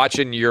 when you were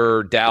watching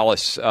your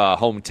Dallas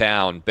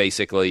hometown,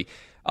 basically,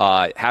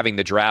 having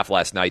the draft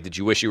last night, did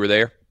you wish you were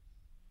there?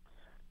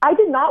 I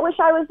did not wish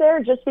I was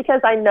there, just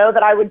because I know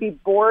that I would be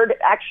bored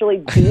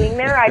actually being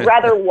there. I'd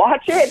rather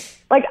watch it.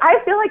 Like,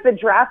 I feel like the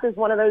draft is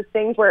one of those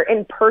things where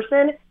in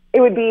person it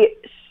would be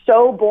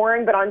so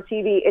boring, but on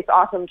TV it's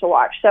awesome to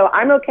watch. So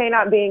I'm okay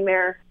not being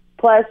there.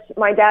 Plus,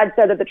 my dad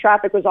said that the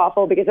traffic was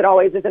awful because it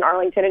always is in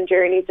Arlington, and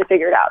Jerry needs to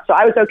figure it out. So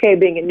I was okay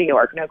being in New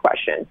York, no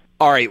question.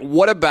 All right,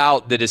 what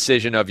about the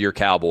decision of your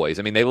Cowboys?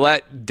 I mean, they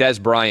let Des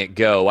Bryant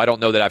go. I don't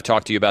know that I've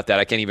talked to you about that.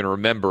 I can't even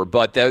remember.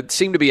 But there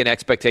seemed to be an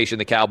expectation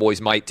the Cowboys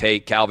might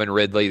take Calvin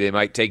Ridley. They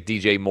might take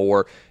DJ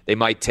Moore. They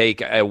might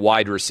take a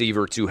wide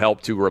receiver to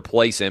help to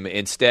replace him.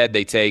 Instead,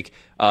 they take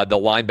the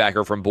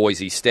linebacker from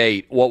Boise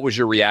State. What was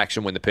your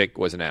reaction when the pick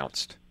was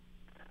announced?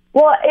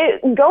 Well,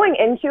 going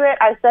into it,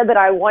 I said that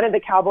I wanted the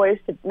Cowboys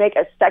to make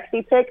a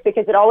sexy pick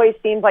because it always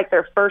seems like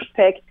their first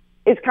pick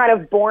is kind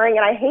of boring.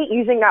 And I hate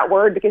using that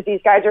word because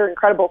these guys are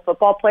incredible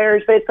football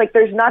players, but it's like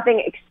there's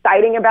nothing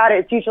exciting about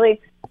it. It's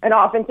usually an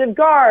offensive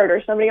guard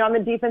or somebody on the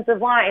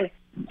defensive line.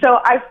 So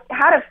I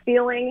had a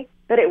feeling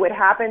that it would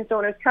happen. So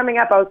when it was coming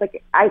up, I was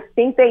like, I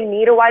think they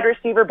need a wide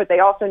receiver, but they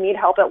also need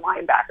help at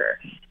linebacker.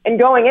 And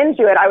going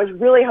into it, I was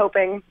really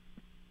hoping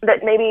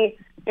that maybe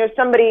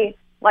somebody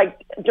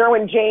like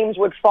Derwin James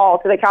would fall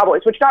to the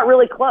Cowboys, which got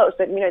really close.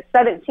 At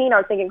 17, I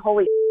was thinking,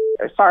 holy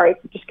sorry,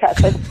 just cut.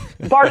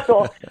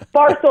 Barstool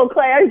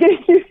Clay, I'm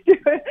getting used to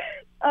it.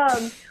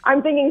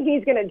 I'm thinking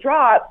he's going to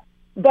drop.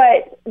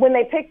 But when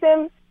they picked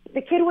him,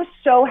 the kid was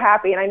so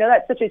happy. And I know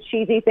that's such a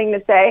cheesy thing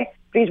to say,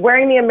 but he's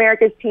wearing the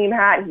America's team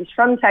hat. He's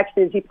from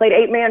Texas. He played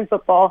 8-man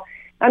football.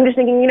 I'm just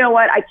thinking, you know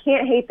what? I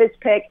can't hate this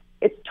pick.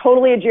 It's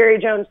totally a Jerry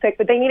Jones pick,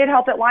 but they needed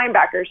help at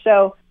linebacker.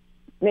 So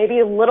maybe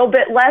a little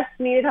bit less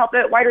needed help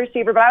at wide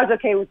receiver, but I was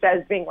okay with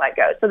Dez being let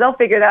go. So they'll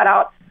figure that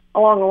out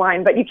along the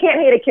line. But you can't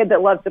hate a kid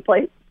that loves to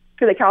play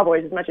for the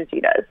Cowboys as much as he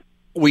does.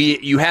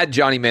 You had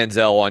Johnny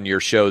Manziel on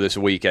your show this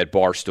week at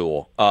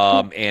Barstool,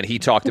 and he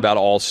talked about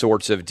all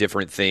sorts of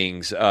different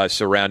things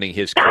surrounding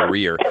his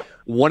career.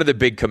 One of the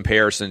big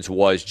comparisons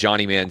was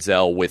Johnny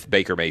Manziel with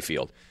Baker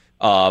Mayfield.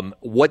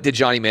 What did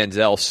Johnny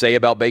Manziel say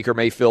about Baker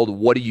Mayfield?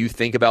 What do you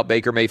think about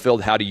Baker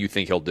Mayfield? How do you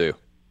think he'll do?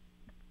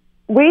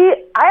 I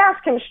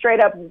asked him straight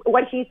up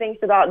what he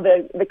thinks about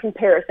the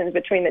comparisons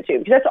between the two,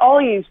 because that's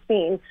all you've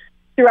seen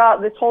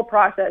throughout this whole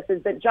process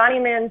is that Johnny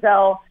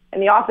Manziel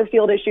and the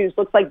off-the-field issues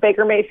looks like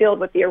Baker Mayfield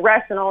with the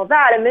arrest and all of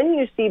that, and then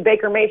you see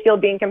Baker Mayfield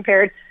being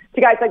compared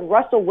to guys like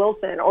Russell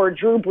Wilson or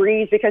Drew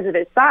Brees because of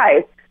his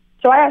size.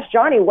 So I asked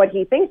Johnny what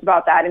he thinks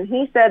about that, and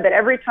he said that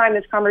every time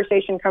this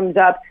conversation comes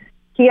up,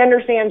 he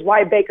understands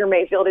why Baker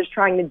Mayfield is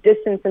trying to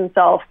distance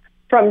himself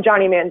from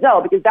Johnny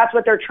Manziel, because that's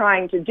what they're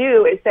trying to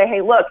do is say, hey,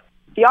 look,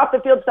 the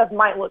off-the-field stuff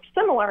might look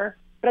similar,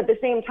 but at the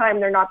same time,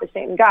 they're not the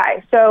same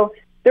guy. So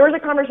there was a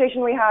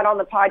conversation we had on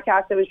the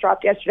podcast that was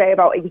dropped yesterday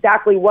about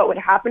exactly what would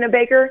happen to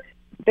Baker.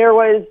 There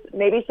was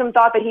maybe some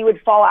thought that he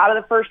would fall out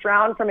of the first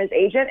round from his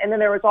agent, and then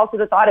there was also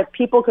the thought if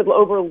people could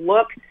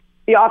overlook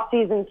the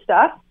off-season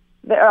stuff,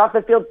 the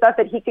off-the-field stuff,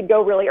 that he could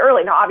go really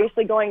early. Now,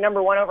 obviously, going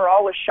number 1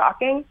 overall was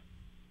shocking,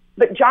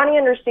 but Johnny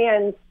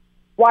understands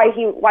why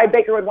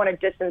Baker would want to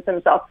distance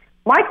himself.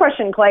 My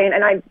question, Clay,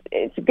 and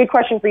it's a good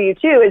question for you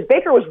too, is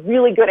Baker was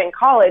really good in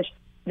college,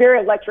 very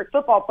electric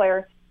football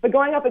player, but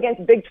going up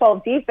against Big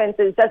 12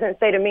 defenses doesn't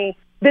say to me,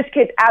 this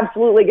kid's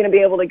absolutely going to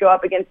be able to go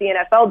up against the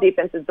NFL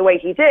defenses the way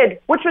he did,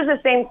 which was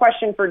the same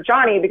question for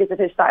Johnny because of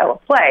his style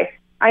of play.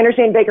 I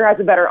understand Baker has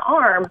a better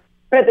arm,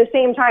 but at the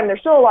same time,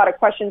 there's still a lot of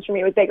questions for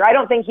me with Baker. I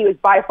don't think he was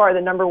by far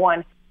the number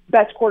 1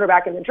 best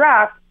quarterback in the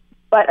draft,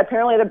 but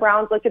apparently the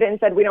Browns looked at it and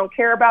said, we don't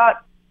care about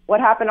what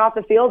happened off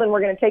the field, and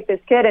we're going to take this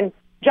kid. And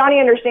Johnny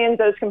understands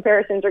those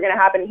comparisons are going to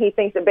happen. He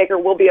thinks that Baker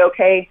will be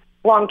okay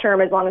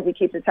long-term as long as he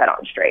keeps his head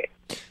on straight.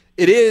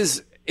 It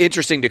is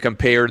interesting to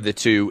compare the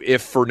two,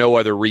 if for no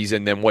other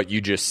reason than what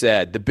you just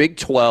said. The Big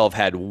 12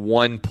 had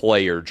 1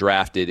 player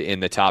drafted in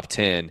the top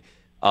 10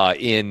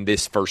 in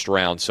this first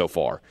round so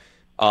far.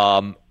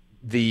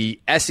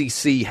 The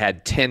SEC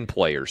had 10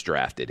 players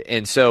drafted.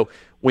 And so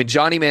when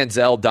Johnny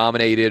Manziel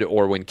dominated,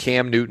 or when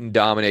Cam Newton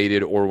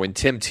dominated, or when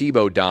Tim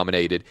Tebow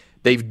dominated,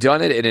 they've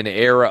done it in an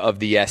era of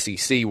the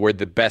SEC where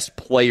the best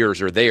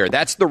players are there.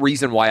 That's the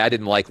reason why I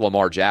didn't like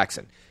Lamar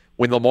Jackson.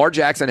 When Lamar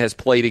Jackson has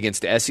played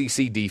against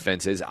SEC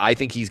defenses, I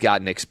think he's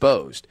gotten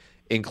exposed,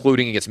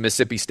 including against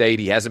Mississippi State.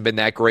 He hasn't been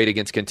that great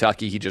against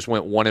Kentucky. He just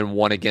went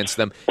 1-1 against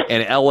them.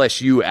 And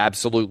LSU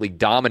absolutely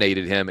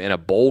dominated him in a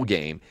bowl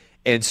game.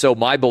 And so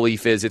my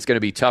belief is it's going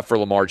to be tough for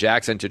Lamar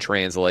Jackson to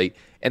translate.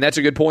 And that's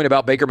a good point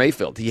about Baker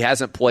Mayfield. He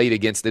hasn't played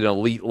against an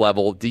elite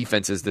level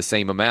defenses the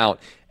same amount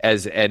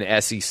as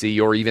an SEC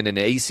or even an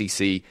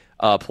ACC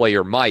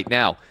player might.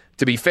 Now,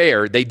 to be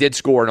fair, they did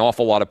score an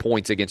awful lot of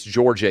points against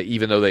Georgia,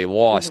 even though they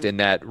lost in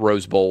that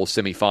Rose Bowl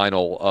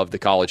semifinal of the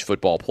college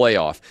football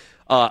playoff.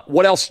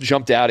 What else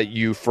jumped out at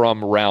you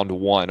from round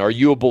 1? Are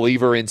you a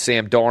believer in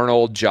Sam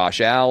Darnold,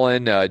 Josh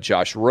Allen,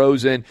 Josh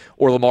Rosen,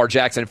 or Lamar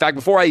Jackson? In fact,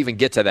 before I even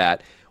get to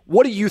that,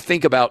 what do you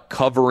think about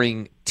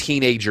covering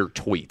teenager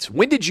tweets?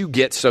 When did you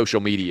get social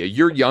media?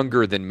 You're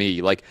younger than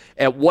me. Like,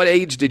 at what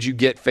age did you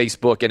get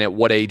Facebook, and at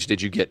what age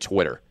did you get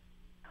Twitter?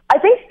 I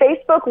think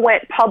Facebook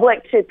went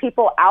public to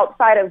people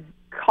outside of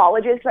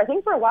colleges, because I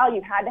think for a while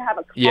you had to have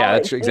a college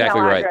that's exactly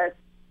email right. address.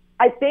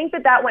 I think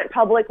that went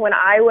public when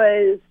I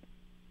was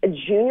a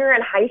junior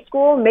in high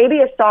school, maybe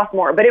a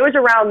sophomore, but it was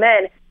around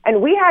then,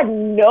 and we had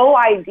no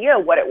idea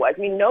what it was.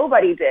 I mean,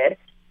 nobody did.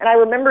 And I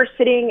remember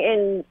sitting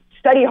in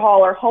study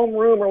hall or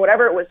homeroom or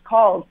whatever it was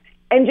called,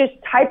 and just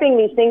typing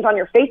these things on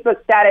your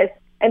Facebook status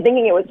and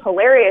thinking it was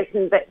hilarious,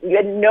 and that you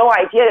had no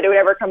idea that it would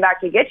ever come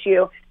back to get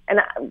you. And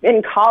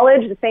in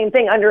college, the same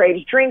thing,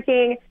 underage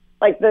drinking,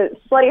 like the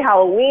slutty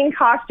Halloween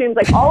costumes,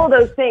 like all of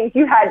those things,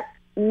 you had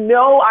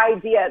no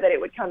idea that it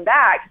would come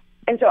back.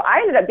 And so I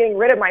ended up getting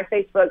rid of my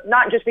Facebook,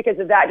 not just because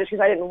of that, just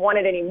because I didn't want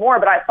it anymore,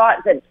 but I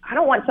thought that I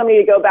don't want somebody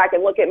to go back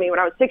and look at me when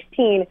I was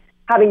 16,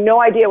 having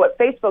no idea what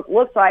Facebook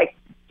looks like,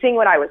 seeing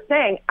what I was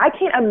saying. I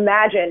can't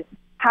imagine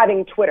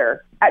having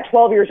Twitter at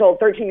 12 years old,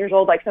 13 years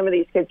old, like some of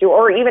these kids do,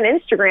 or even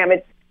Instagram.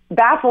 It's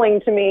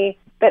baffling to me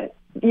that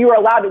you are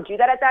allowed to do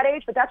that at that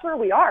age, but that's where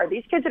we are.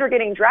 These kids that are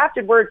getting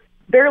drafted were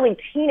barely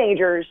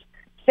teenagers.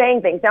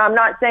 saying things. Now, I'm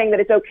not saying that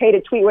it's okay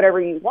to tweet whatever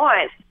you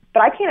want,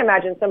 but I can't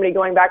imagine somebody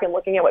going back and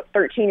looking at what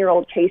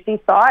 13-year-old Casey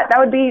thought. That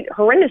would be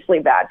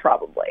horrendously bad,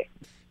 probably.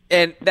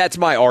 And that's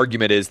my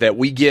argument, is that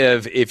we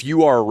give, if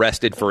you are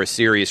arrested for a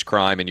serious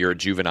crime and you're a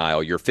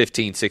juvenile, you're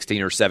 15,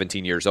 16, or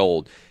 17 years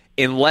old,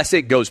 unless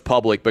it goes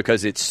public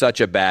because it's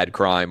such a bad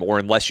crime, or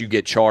unless you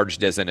get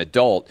charged as an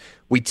adult,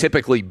 we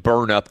typically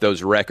burn up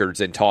those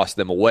records and toss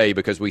them away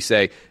because we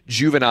say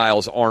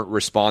juveniles aren't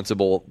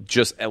responsible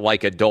just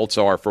like adults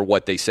are for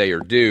what they say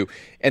or do.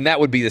 And that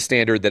would be the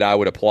standard that I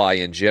would apply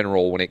in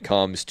general when it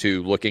comes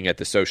to looking at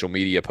the social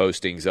media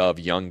postings of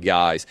young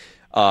guys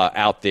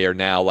out there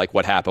now, like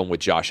what happened with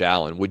Josh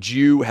Allen. Would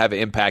you have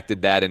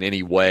impacted that in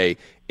any way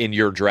in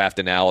your draft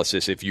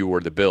analysis if you were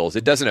the Bills?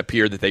 It doesn't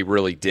appear that they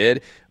really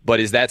did, but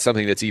is that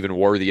something that's even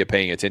worthy of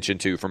paying attention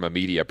to from a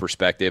media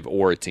perspective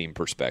or a team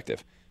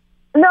perspective?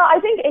 No, I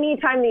think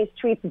anytime these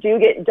tweets do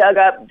get dug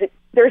up,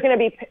 there's going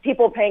to be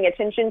people paying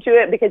attention to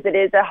it because it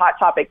is a hot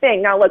topic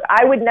thing. Now, look,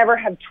 I would never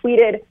have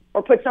tweeted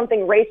or put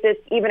something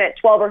racist even at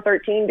 12 or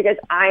 13 because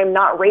I'm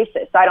not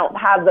racist. I don't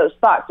have those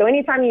thoughts. So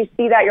anytime you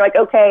see that, you're like,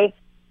 okay,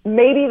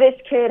 maybe this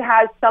kid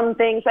has some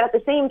things, but at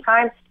the same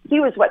time, he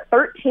was,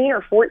 13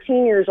 or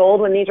 14 years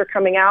old when these are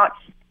coming out.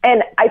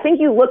 And I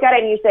think you look at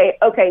it and you say,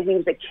 okay, he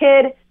was a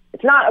kid.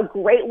 It's not a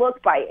great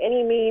look by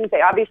any means.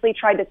 They obviously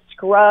tried to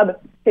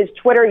scrub his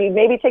Twitter. You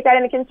maybe take that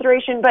into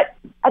consideration. But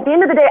at the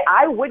end of the day,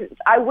 I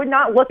would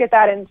not look at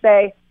that and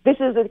say, this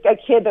is a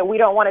kid that we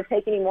don't want to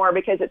take anymore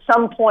because at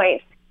some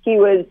point he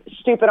was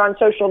stupid on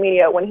social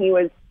media when he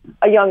was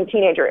a young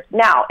teenager.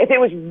 Now, if it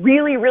was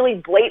really, really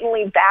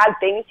blatantly bad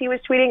things he was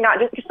tweeting, not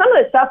just because some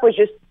of the stuff was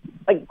just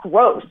like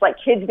gross, like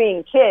kids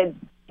being kids,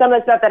 some of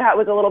the stuff that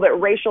was a little bit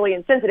racially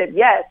insensitive,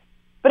 yes.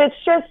 But it's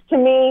just, to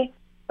me,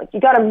 like you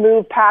got to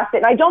move past it.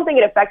 And I don't think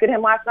it affected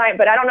him last night,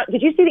 but I don't know.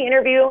 Did you see the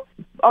interview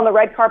on the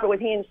red carpet with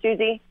he and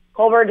Susie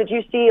Colbert? Did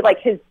you see like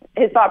his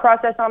thought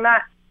process on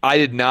that? I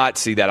did not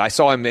see that. I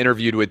saw him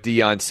interviewed with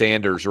Deion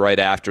Sanders right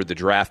after the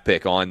draft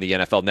pick on the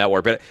NFL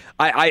Network. But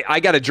I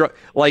got to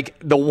like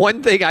the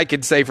one thing I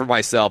can say for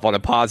myself on a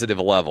positive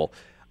level,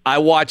 I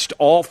watched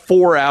all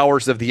 4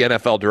 hours of the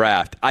NFL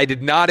draft. I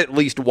did not at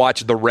least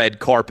watch the red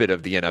carpet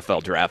of the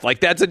NFL draft.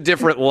 Like that's a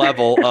different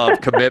level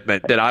of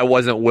commitment that I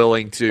wasn't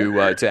willing to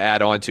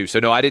add on to. So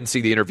no, I didn't see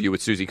the interview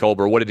with Susie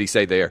Colbert. What did he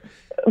say there?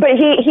 But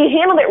he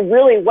handled it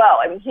really well.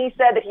 I mean, he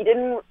said that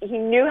he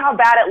knew how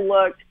bad it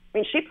looked. I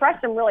mean, she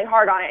pressed him really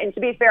hard on it. And to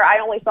be fair, I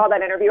only saw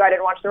that interview. I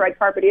didn't watch the red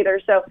carpet either,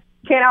 so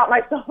can't out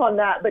myself on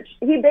that. But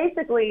he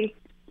basically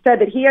said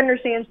that he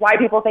understands why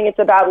people think it's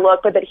a bad look,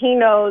 but that he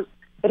knows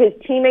that his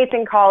teammates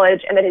in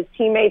college and that his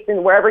teammates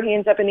in wherever he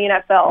ends up in the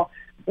NFL,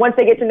 once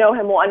they get to know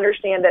him, will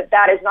understand that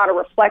that is not a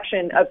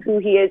reflection of who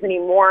he is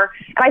anymore.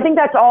 And I think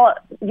that's all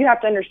you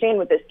have to understand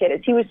with this kid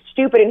is he was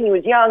stupid and he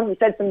was young. He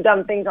said some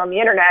dumb things on the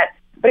internet,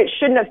 but it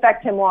shouldn't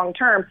affect him long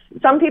term.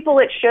 Some people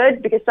it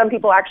should because some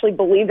people actually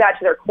believe that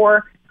to their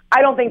core. I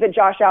don't think that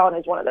Josh Allen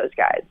is one of those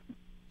guys.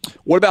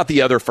 What about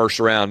the other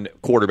first-round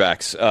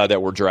quarterbacks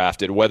that were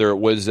drafted, whether it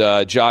was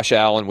Josh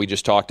Allen, we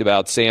just talked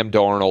about, Sam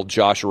Darnold,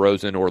 Josh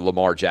Rosen, or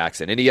Lamar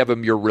Jackson? Any of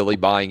them you're really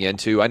buying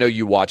into? I know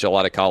you watch a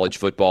lot of college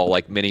football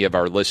like many of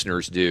our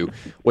listeners do.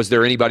 Was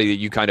there anybody that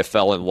you kind of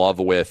fell in love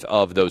with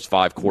of those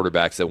 5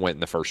 quarterbacks that went in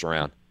the first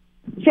round?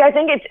 See, I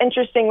think it's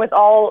interesting with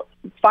all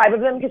 5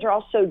 of them because they're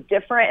all so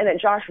different, and that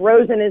Josh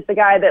Rosen is the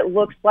guy that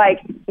looks like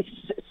he's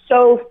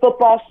so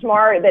football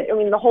smart that, I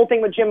mean, the whole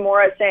thing with Jim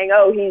Mora saying,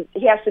 oh,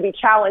 he has to be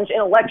challenged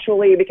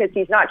intellectually because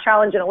he's not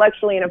challenged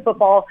intellectually in a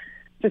football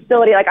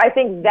facility. Like, I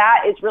think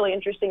that is really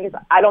interesting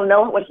because I don't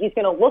know what he's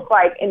going to look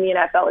like in the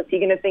NFL. Is he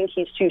going to think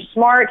he's too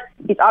smart?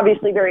 He's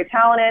obviously very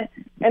talented.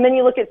 And then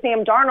you look at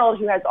Sam Darnold,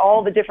 who has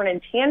all the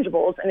different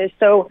intangibles and is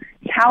so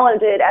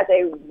talented as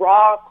a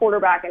raw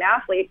quarterback and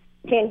athlete.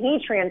 Can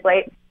he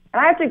translate?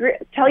 And I have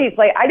to tell you,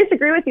 Clay, I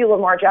disagree with you,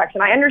 Lamar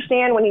Jackson. I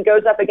understand when he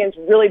goes up against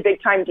really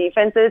big-time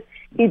defenses,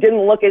 he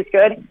didn't look as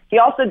good. He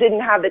also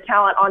didn't have the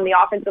talent on the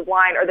offensive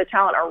line or the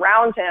talent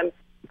around him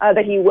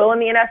that he will in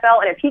the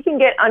NFL. And if he can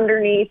get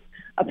underneath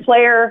a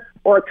player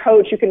or a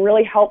coach who can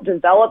really help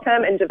develop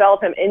him and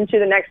develop him into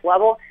the next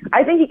level,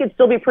 I think he could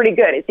still be pretty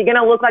good. Is he going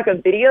to look like a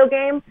video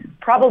game?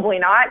 Probably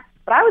not.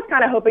 But I was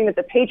kind of hoping that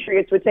the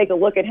Patriots would take a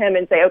look at him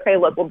and say, okay,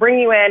 look, we'll bring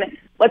you in,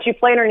 let you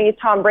play underneath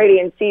Tom Brady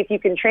and see if you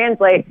can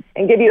translate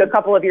and give you a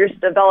couple of years to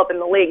develop in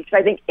the league. Because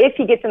I think if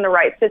he gets in the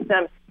right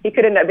system, he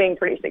could end up being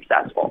pretty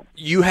successful.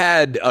 You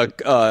had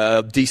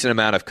a decent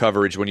amount of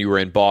coverage when you were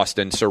in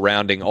Boston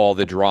surrounding all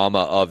the drama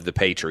of the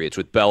Patriots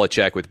with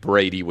Belichick, with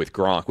Brady, with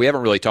Gronk. We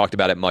haven't really talked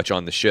about it much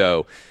on the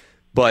show.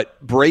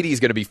 But Brady's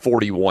going to be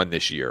 41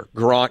 this year.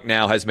 Gronk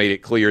now has made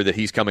it clear that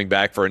he's coming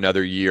back for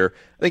another year.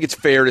 I think it's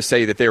fair to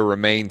say that there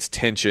remains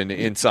tension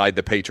inside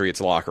the Patriots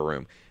locker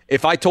room.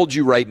 If I told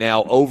you right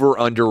now over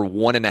under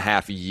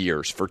 1.5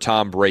 years for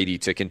Tom Brady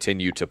to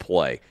continue to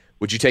play,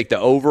 would you take the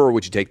over or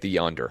would you take the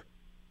under?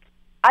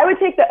 I would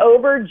take the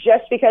over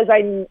just because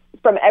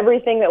from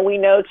everything that we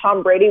know,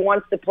 Tom Brady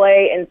wants to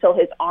play until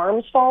his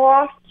arms fall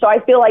off. So I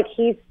feel like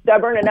he's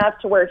stubborn enough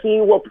to where he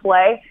will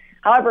play.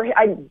 However,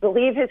 I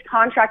believe his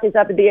contract is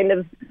up at the end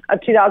of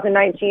of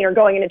 2019 or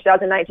going into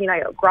 2019. I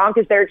know Gronk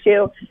is there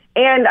too.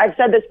 And I've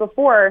said this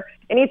before,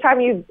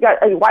 anytime you've got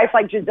a wife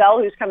like Giselle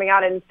who's coming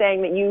out and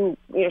saying that you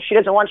know, she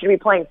doesn't want you to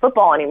be playing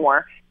football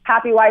anymore,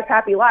 happy wife,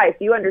 happy life,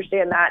 you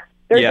understand that.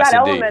 There's Yes, that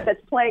indeed. element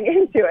that's playing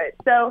into it.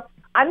 So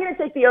I'm going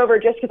to take the over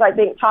just because I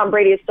think Tom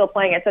Brady is still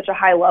playing at such a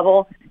high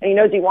level and he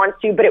knows he wants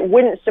to, but it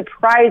wouldn't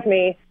surprise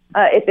me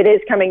if it is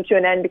coming to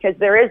an end because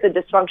there is a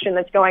dysfunction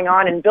that's going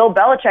on, and Bill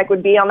Belichick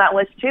would be on that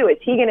list too. Is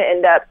he going to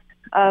end up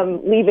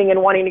leaving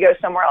and wanting to go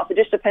somewhere else? It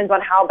just depends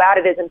on how bad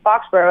it is in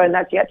Foxborough, and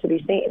that's yet to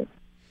be seen.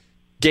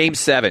 Game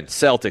 7,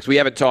 Celtics. We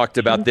haven't talked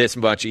about this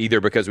much either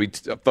because we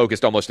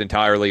focused almost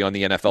entirely on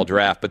the NFL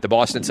draft, but the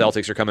Boston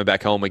Celtics are coming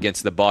back home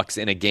against the Bucks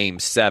in a Game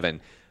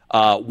 7.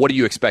 What do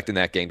you expect in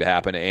that game to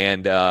happen?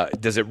 And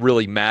does it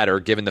really matter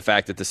given the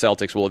fact that the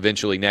Celtics will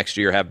eventually next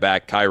year have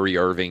back Kyrie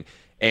Irving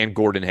and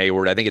Gordon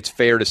Hayward? I think it's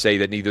fair to say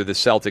that neither the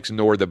Celtics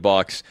nor the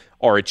Bucks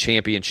are a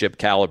championship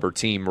caliber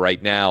team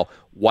right now.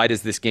 Why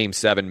does this Game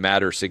 7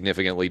 matter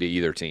significantly to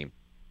either team?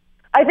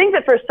 I think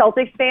that for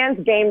Celtics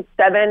fans, Game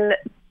 7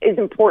 is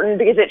important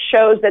because it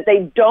shows that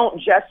they don't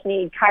just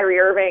need Kyrie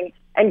Irving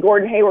and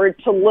Gordon Hayward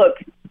to look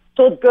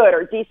good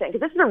or decent, because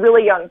this is a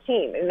really young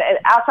team. And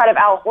outside of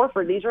Al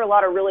Horford, these are a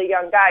lot of really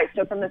young guys.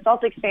 So from the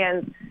Celtics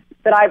fans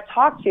that I've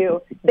talked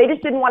to, they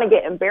just didn't want to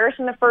get embarrassed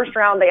in the first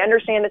round. They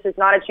understand this is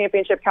not a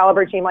championship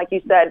caliber team, like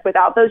you said,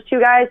 without those two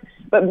guys.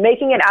 But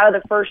making it out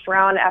of the first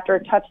round after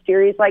a tough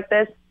series like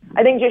this,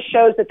 I think just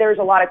shows that there's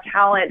a lot of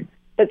talent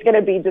that's going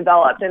to be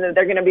developed and that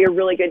they're going to be a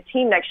really good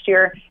team next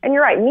year. And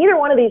you're right, neither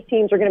one of these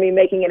teams are going to be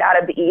making it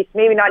out of the East,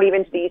 maybe not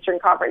even to the Eastern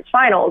Conference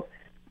Finals.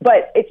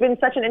 But it's been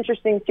such an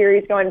interesting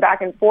series going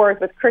back and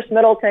forth with Chris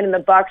Middleton and the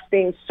Bucks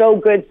being so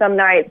good some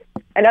nights,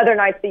 and other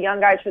nights the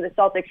young guys for the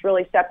Celtics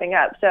really stepping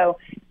up. So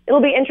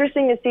it'll be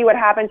interesting to see what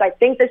happens. I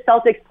think the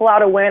Celtics pull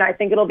out a win. I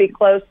think it'll be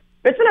close.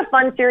 But it's been a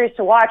fun series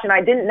to watch, and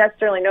I didn't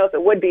necessarily know if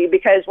it would be,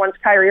 because once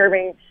Kyrie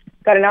Irving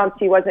got announced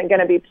he wasn't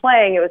going to be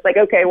playing, it was like,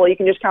 okay, well, you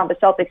can just count the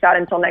Celtics out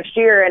until next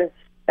year, and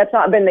that's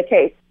not been the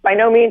case. By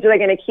no means are they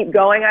going to keep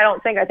going, I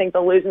don't think. I think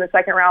they'll lose in the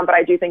second round, but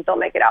I do think they'll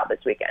make it out this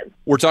weekend.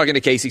 We're talking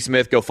to Casey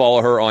Smith. Go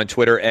follow her on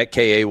Twitter at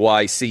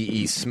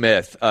KAYCE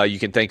Smith. You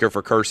can thank her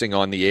for cursing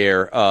on the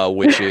air,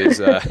 which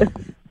is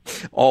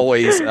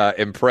always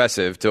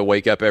impressive to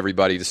wake up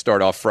everybody to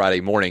start off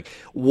Friday morning.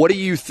 What do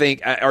you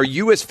think? Are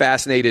you as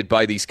fascinated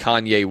by these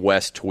Kanye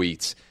West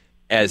tweets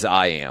as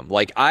I am?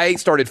 Like, I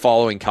started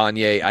following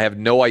Kanye. I have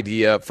no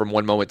idea from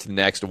one moment to the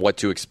next what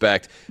to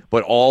expect,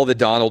 but all the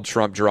Donald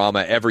Trump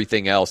drama,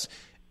 everything else,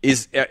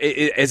 is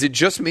it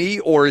just me,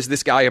 or is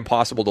this guy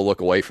impossible to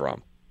look away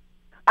from?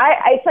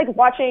 It's like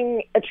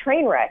watching a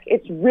train wreck.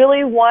 It's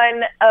really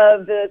one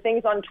of the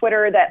things on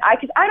Twitter that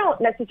because I don't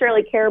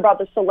necessarily care about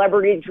the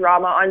celebrity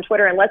drama on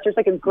Twitter unless there's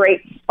like a great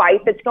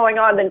fight that's going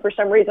on. Then for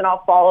some reason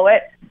I'll follow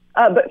it.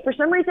 But for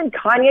some reason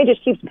Kanye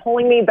just keeps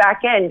pulling me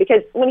back in,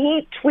 because when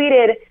he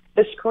tweeted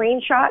the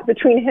screenshot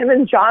between him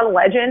and John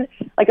Legend,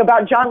 like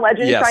about John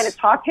Legend trying to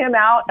talk him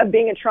out of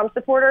being a Trump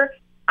supporter,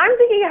 I'm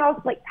thinking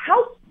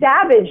how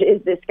savage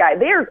is this guy?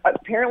 They are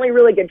apparently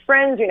really good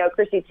friends. You know,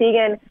 Chrissy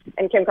Teigen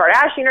and Kim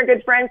Kardashian are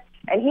good friends.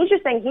 And he's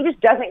just saying he just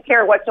doesn't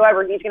care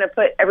whatsoever. He's going to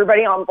put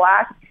everybody on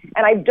blast.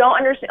 And I don't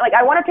understand. Like,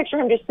 I want to picture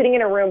him just sitting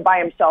in a room by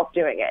himself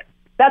doing it.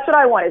 That's what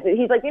I want. Is that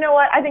he's like, you know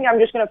what? I think I'm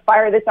just going to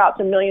fire this out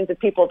to millions of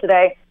people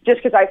today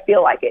just because I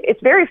feel like it.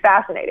 It's very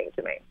fascinating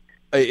to me.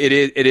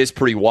 It is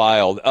pretty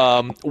wild.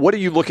 What are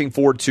you looking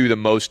forward to the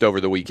most over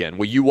the weekend?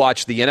 Will you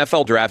watch the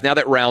NFL draft now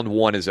that round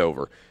 1 is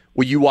over?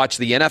 Will you watch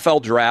the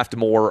NFL draft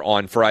more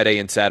on Friday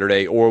and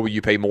Saturday, or will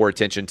you pay more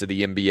attention to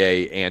the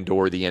NBA and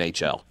or the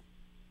NHL?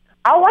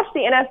 I'll watch the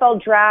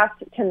NFL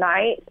draft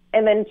tonight,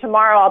 and then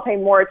tomorrow I'll pay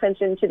more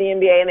attention to the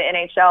NBA and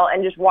the NHL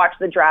and just watch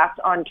the draft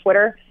on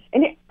Twitter.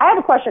 And I have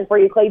a question for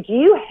you, Clay. Do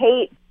you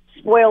hate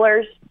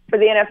spoilers for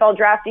the NFL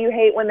draft? Do you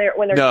hate when they're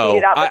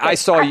tweeted out? No,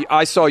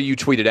 I saw you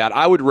tweet it out.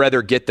 I would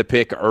rather get the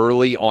pick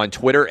early on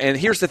Twitter. And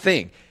here's the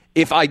thing.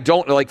 If I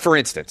don't, like, for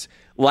instance,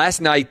 last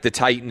night the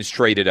Titans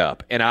traded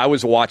up, and I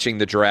was watching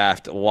the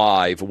draft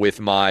live with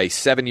my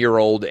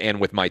 7-year-old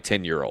and with my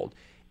 10-year-old.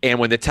 And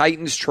when the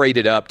Titans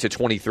traded up to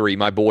 23,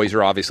 my boys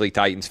are obviously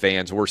Titans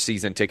fans. We're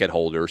season ticket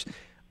holders.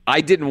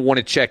 I didn't want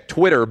to check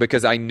Twitter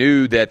because I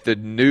knew that the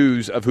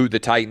news of who the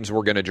Titans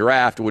were going to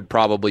draft would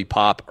probably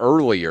pop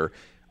earlier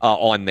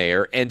on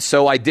there. And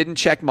so I didn't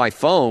check my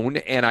phone,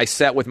 and I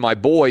sat with my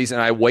boys,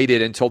 and I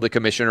waited until the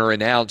commissioner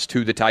announced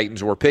who the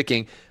Titans were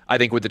picking, I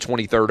think with the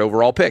 23rd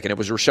overall pick, and it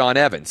was Rashaan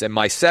Evans. And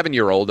my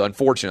 7-year-old,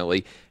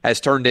 unfortunately, has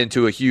turned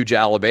into a huge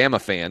Alabama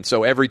fan.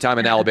 So every time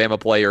an Alabama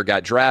player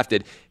got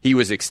drafted, he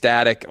was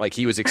ecstatic. Like,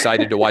 he was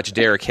excited to watch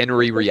Derrick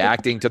Henry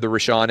reacting to the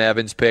Rashaan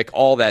Evans pick,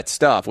 all that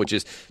stuff, which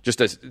is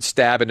just a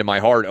stab into my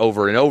heart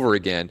over and over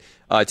again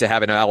to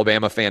have an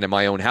Alabama fan in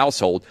my own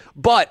household.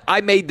 But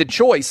I made the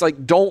choice,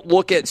 like, don't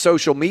look at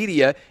social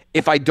media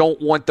if I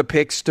don't want the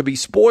picks to be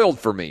spoiled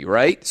for me,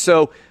 right?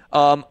 So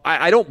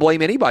I don't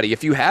blame anybody.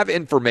 If you have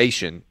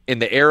information in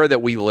the era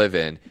that we live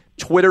in,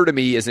 Twitter to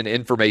me is an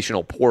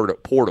informational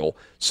portal.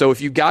 So if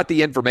you got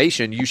the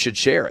information, you should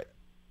share it.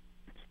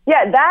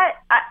 Yeah,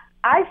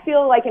 I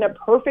feel like in a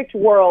perfect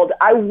world,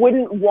 I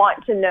wouldn't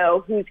want to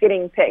know who's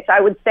getting picked. I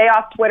would stay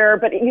off Twitter,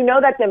 but you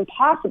know that's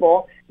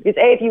impossible because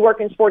A, if you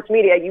work in sports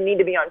media, you need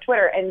to be on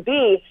Twitter, and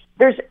B,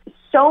 there's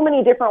so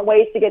many different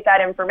ways to get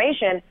that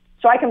information.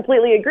 So I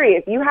completely agree.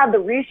 If you have the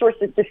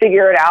resources to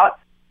figure it out,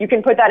 you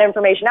can put that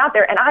information out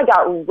there. And I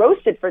got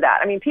roasted for that.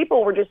 I mean,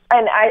 people were just,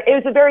 it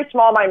was a very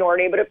small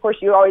minority, but of course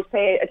you always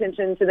pay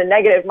attention to the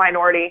negative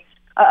minority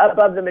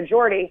above the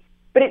majority.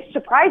 But it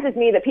surprises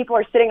me that people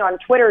are sitting on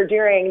Twitter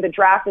during the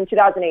draft in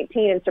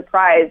 2018 and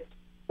surprised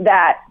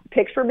that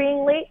picks were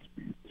being leaked.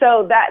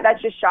 So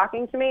that's just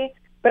shocking to me.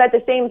 But at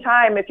the same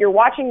time, if you're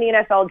watching the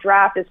NFL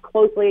draft as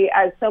closely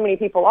as so many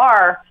people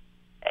are,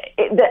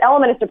 the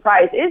element of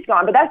surprise is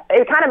gone. But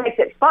it kind of makes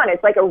it fun.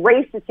 It's like a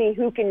race to see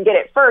who can get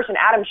it first, and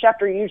Adam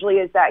Schefter usually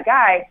is that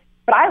guy.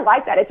 But I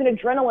like that. It's an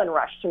adrenaline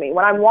rush to me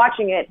when I'm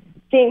watching it,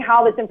 seeing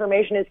how this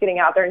information is getting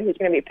out there and who's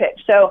going to be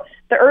picked. So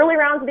the early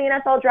rounds of the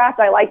NFL draft,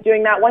 I like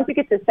doing that. Once it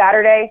gets to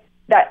Saturday,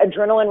 that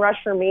adrenaline rush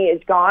for me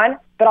is gone,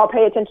 but I'll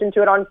pay attention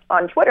to it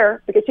on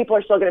Twitter because people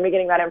are still going to be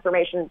getting that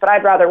information, but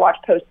I'd rather watch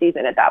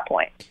postseason at that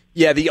point.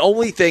 Yeah, the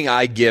only thing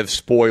I give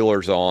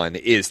spoilers on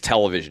is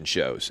television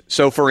shows.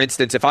 So, for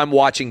instance, if I'm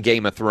watching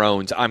Game of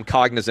Thrones, I'm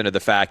cognizant of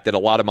the fact that a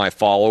lot of my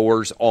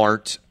followers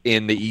aren't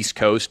in the East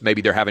Coast.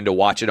 Maybe they're having to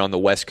watch it on the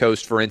West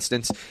Coast, for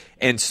instance.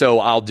 And so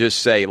I'll just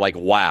say, like,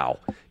 wow.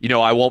 You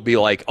know, I won't be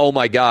like, oh,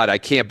 my God, I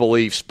can't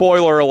believe,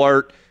 spoiler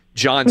alert,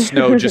 Jon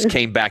Snow just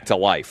came back to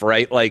life,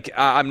 right? Like,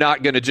 I'm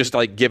not going to just,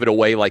 like, give it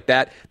away like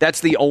that.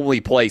 That's the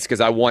only place because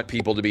I want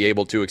people to be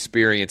able to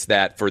experience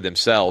that for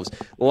themselves.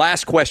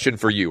 Last question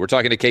for you. We're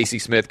talking to Casey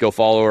Smith. Go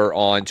follow her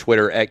on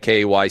Twitter at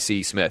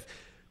KYC Smith.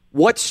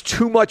 What's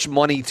too much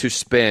money to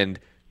spend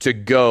to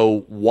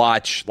go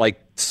watch, like,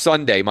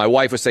 Sunday? My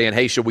wife was saying,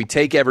 hey, should we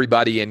take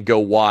everybody and go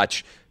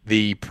watch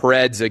the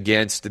Preds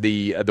against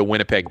the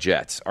Winnipeg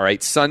Jets? All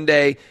right,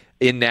 Sunday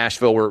in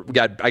Nashville.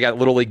 I got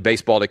Little League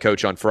Baseball to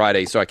coach on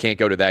Friday, so I can't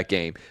go to that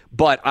game.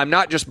 But I'm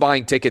not just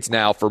buying tickets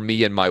now for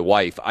me and my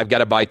wife. I've got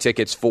to buy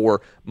tickets for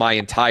my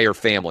entire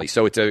family.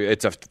 So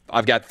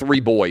I've got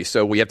 3 boys,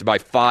 so we have to buy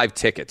 5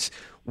 tickets.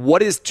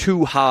 What is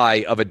too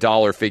high of a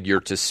dollar figure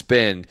to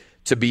spend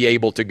to be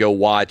able to go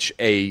watch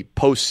a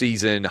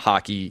postseason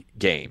hockey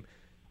game?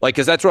 Like,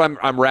 because that's what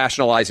I'm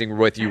rationalizing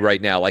with you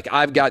right now. Like,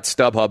 I've got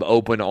StubHub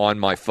open on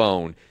my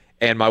phone,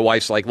 and my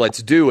wife's like,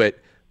 let's do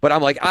it. But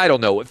I'm like, I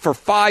don't know. For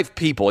 5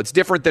 people, it's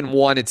different than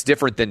 1. It's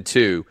different than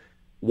 2.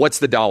 What's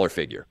the dollar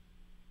figure?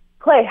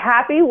 Clay,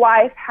 happy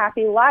wife,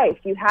 happy life.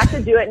 You have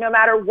to do it no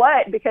matter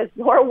what because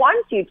Laura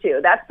wants you to.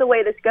 That's the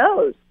way this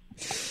goes.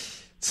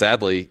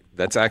 Sadly,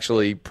 that's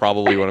actually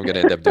probably what I'm going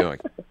to end up doing.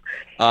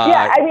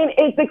 Yeah, I mean,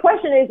 the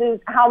question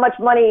is how much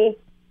money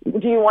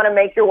do you want to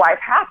make your wife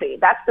happy?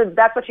 That's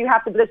what you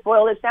have to just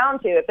boil this down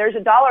to. If there's a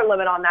dollar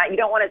limit on that, you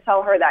don't want to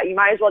tell her that. You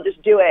might as well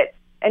just do it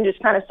and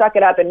just kind of suck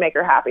it up and make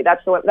her happy.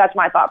 That's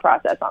my thought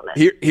process on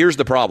this. Here's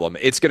the problem.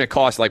 It's going to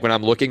cost, like when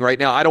I'm looking right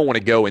now, I don't want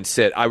to go and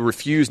sit. I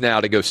refuse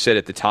now to go sit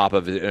at the top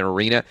of an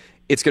arena.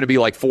 It's going to be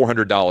like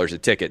 $400 a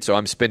ticket. So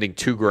I'm spending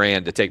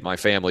 $2,000 to take my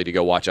family to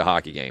go watch a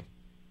hockey game.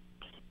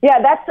 Yeah,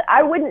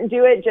 I wouldn't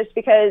do it just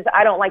because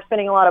I don't like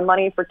spending a lot of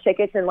money for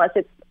tickets unless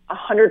it's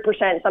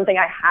 100% something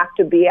I have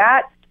to be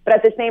at. But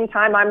at the same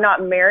time, I'm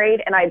not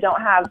married and I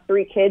don't have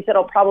 3 kids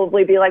that'll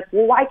probably be like,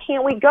 well, why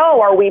can't we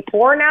go? Are we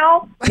poor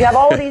now? You have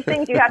all of these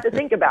things you have to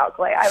think about,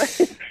 Clay.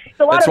 It's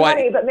a lot of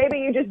money, but maybe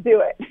you just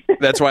do it.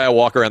 That's why I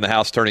walk around the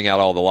house turning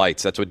out all the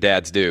lights. That's what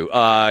dads do.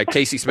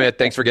 Casey Smith,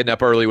 thanks for getting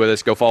up early with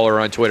us. Go follow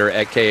her on Twitter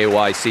at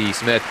KAYC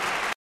Smith.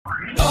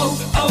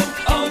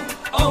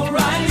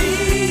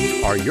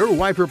 Are your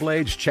wiper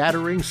blades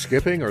chattering,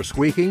 skipping, or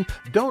squeaking?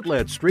 Don't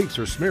let streaks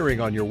or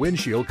smearing on your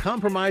windshield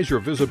compromise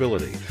your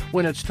visibility.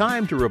 When it's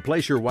time to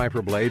replace your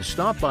wiper blades,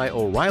 stop by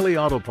O'Reilly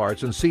Auto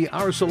Parts and see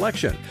our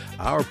selection.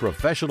 Our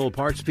professional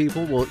parts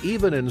people will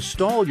even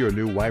install your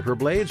new wiper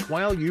blades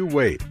while you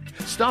wait.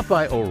 Stop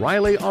by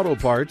O'Reilly Auto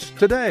Parts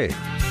today.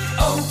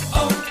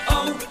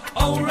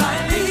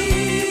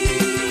 O'Reilly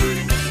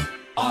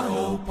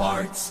Auto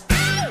Parts.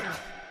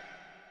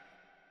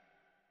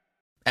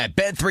 At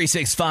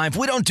Bet365,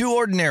 we don't do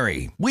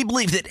ordinary. We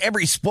believe that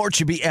every sport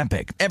should be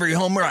epic. Every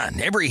home run,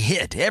 every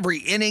hit, every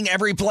inning,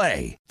 every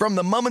play. From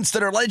the moments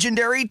that are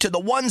legendary to the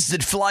ones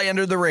that fly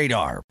under the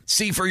radar.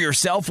 See for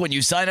yourself when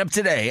you sign up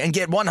today and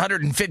get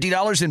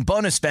 $150 in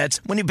bonus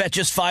bets when you bet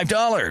just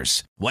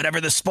 $5. Whatever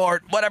the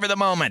sport, whatever the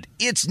moment,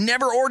 it's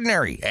never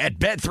ordinary at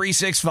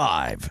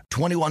Bet365.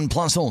 21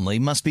 plus only.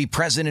 Must be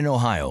present in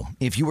Ohio.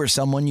 If you or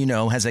someone you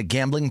know has a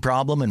gambling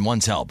problem and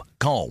wants help,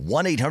 call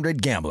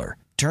 1-800-GAMBLER.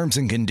 Terms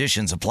and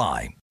conditions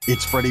apply.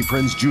 It's Freddie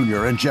Prinze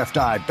Jr. and Jeff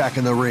Dye back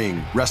in the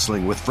ring.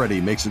 Wrestling with Freddie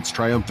makes its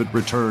triumphant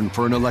return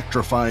for an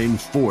electrifying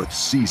 4th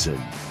season.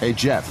 Hey,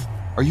 Jeff,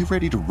 Are you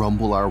ready to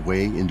rumble our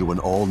way into an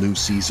all-new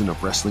season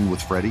of Wrestling with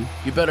Freddie?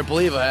 You better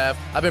believe I have.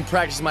 I've been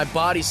practicing my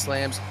body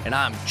slams, and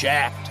I'm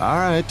jacked. All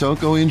right, don't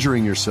go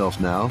injuring yourself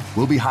now.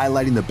 We'll be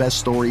highlighting the best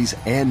stories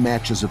and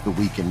matches of the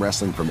week in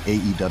wrestling from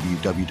AEW,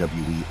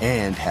 WWE,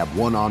 and have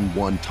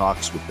one-on-one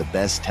talks with the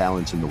best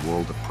talents in the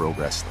world of pro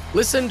wrestling.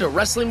 Listen to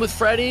Wrestling with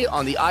Freddie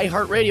on the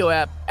iHeartRadio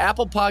app,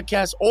 Apple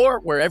Podcasts, or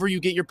wherever you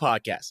get your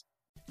podcasts.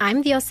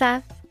 I'm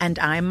Diosa. And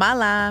I'm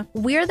Mala.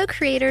 We're the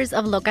creators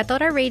of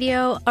Locatora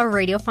Radio, a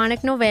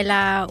radiophonic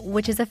novela,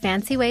 which is a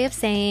fancy way of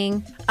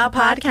saying a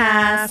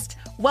podcast.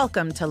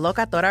 Welcome to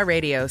Locatora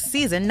Radio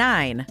Season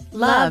 9.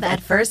 Love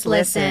at First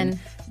Listen.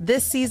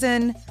 This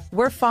season,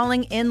 we're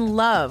falling in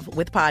love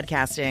with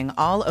podcasting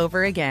all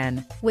over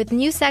again. With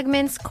new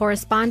segments,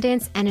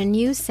 correspondence, and a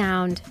new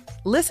sound.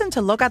 Listen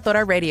to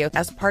Locatora Radio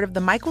as part of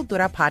the My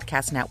Cultura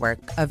Podcast Network.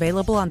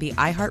 Available on the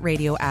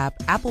iHeartRadio app,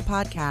 Apple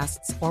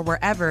Podcasts, or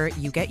wherever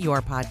you get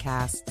your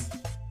podcasts.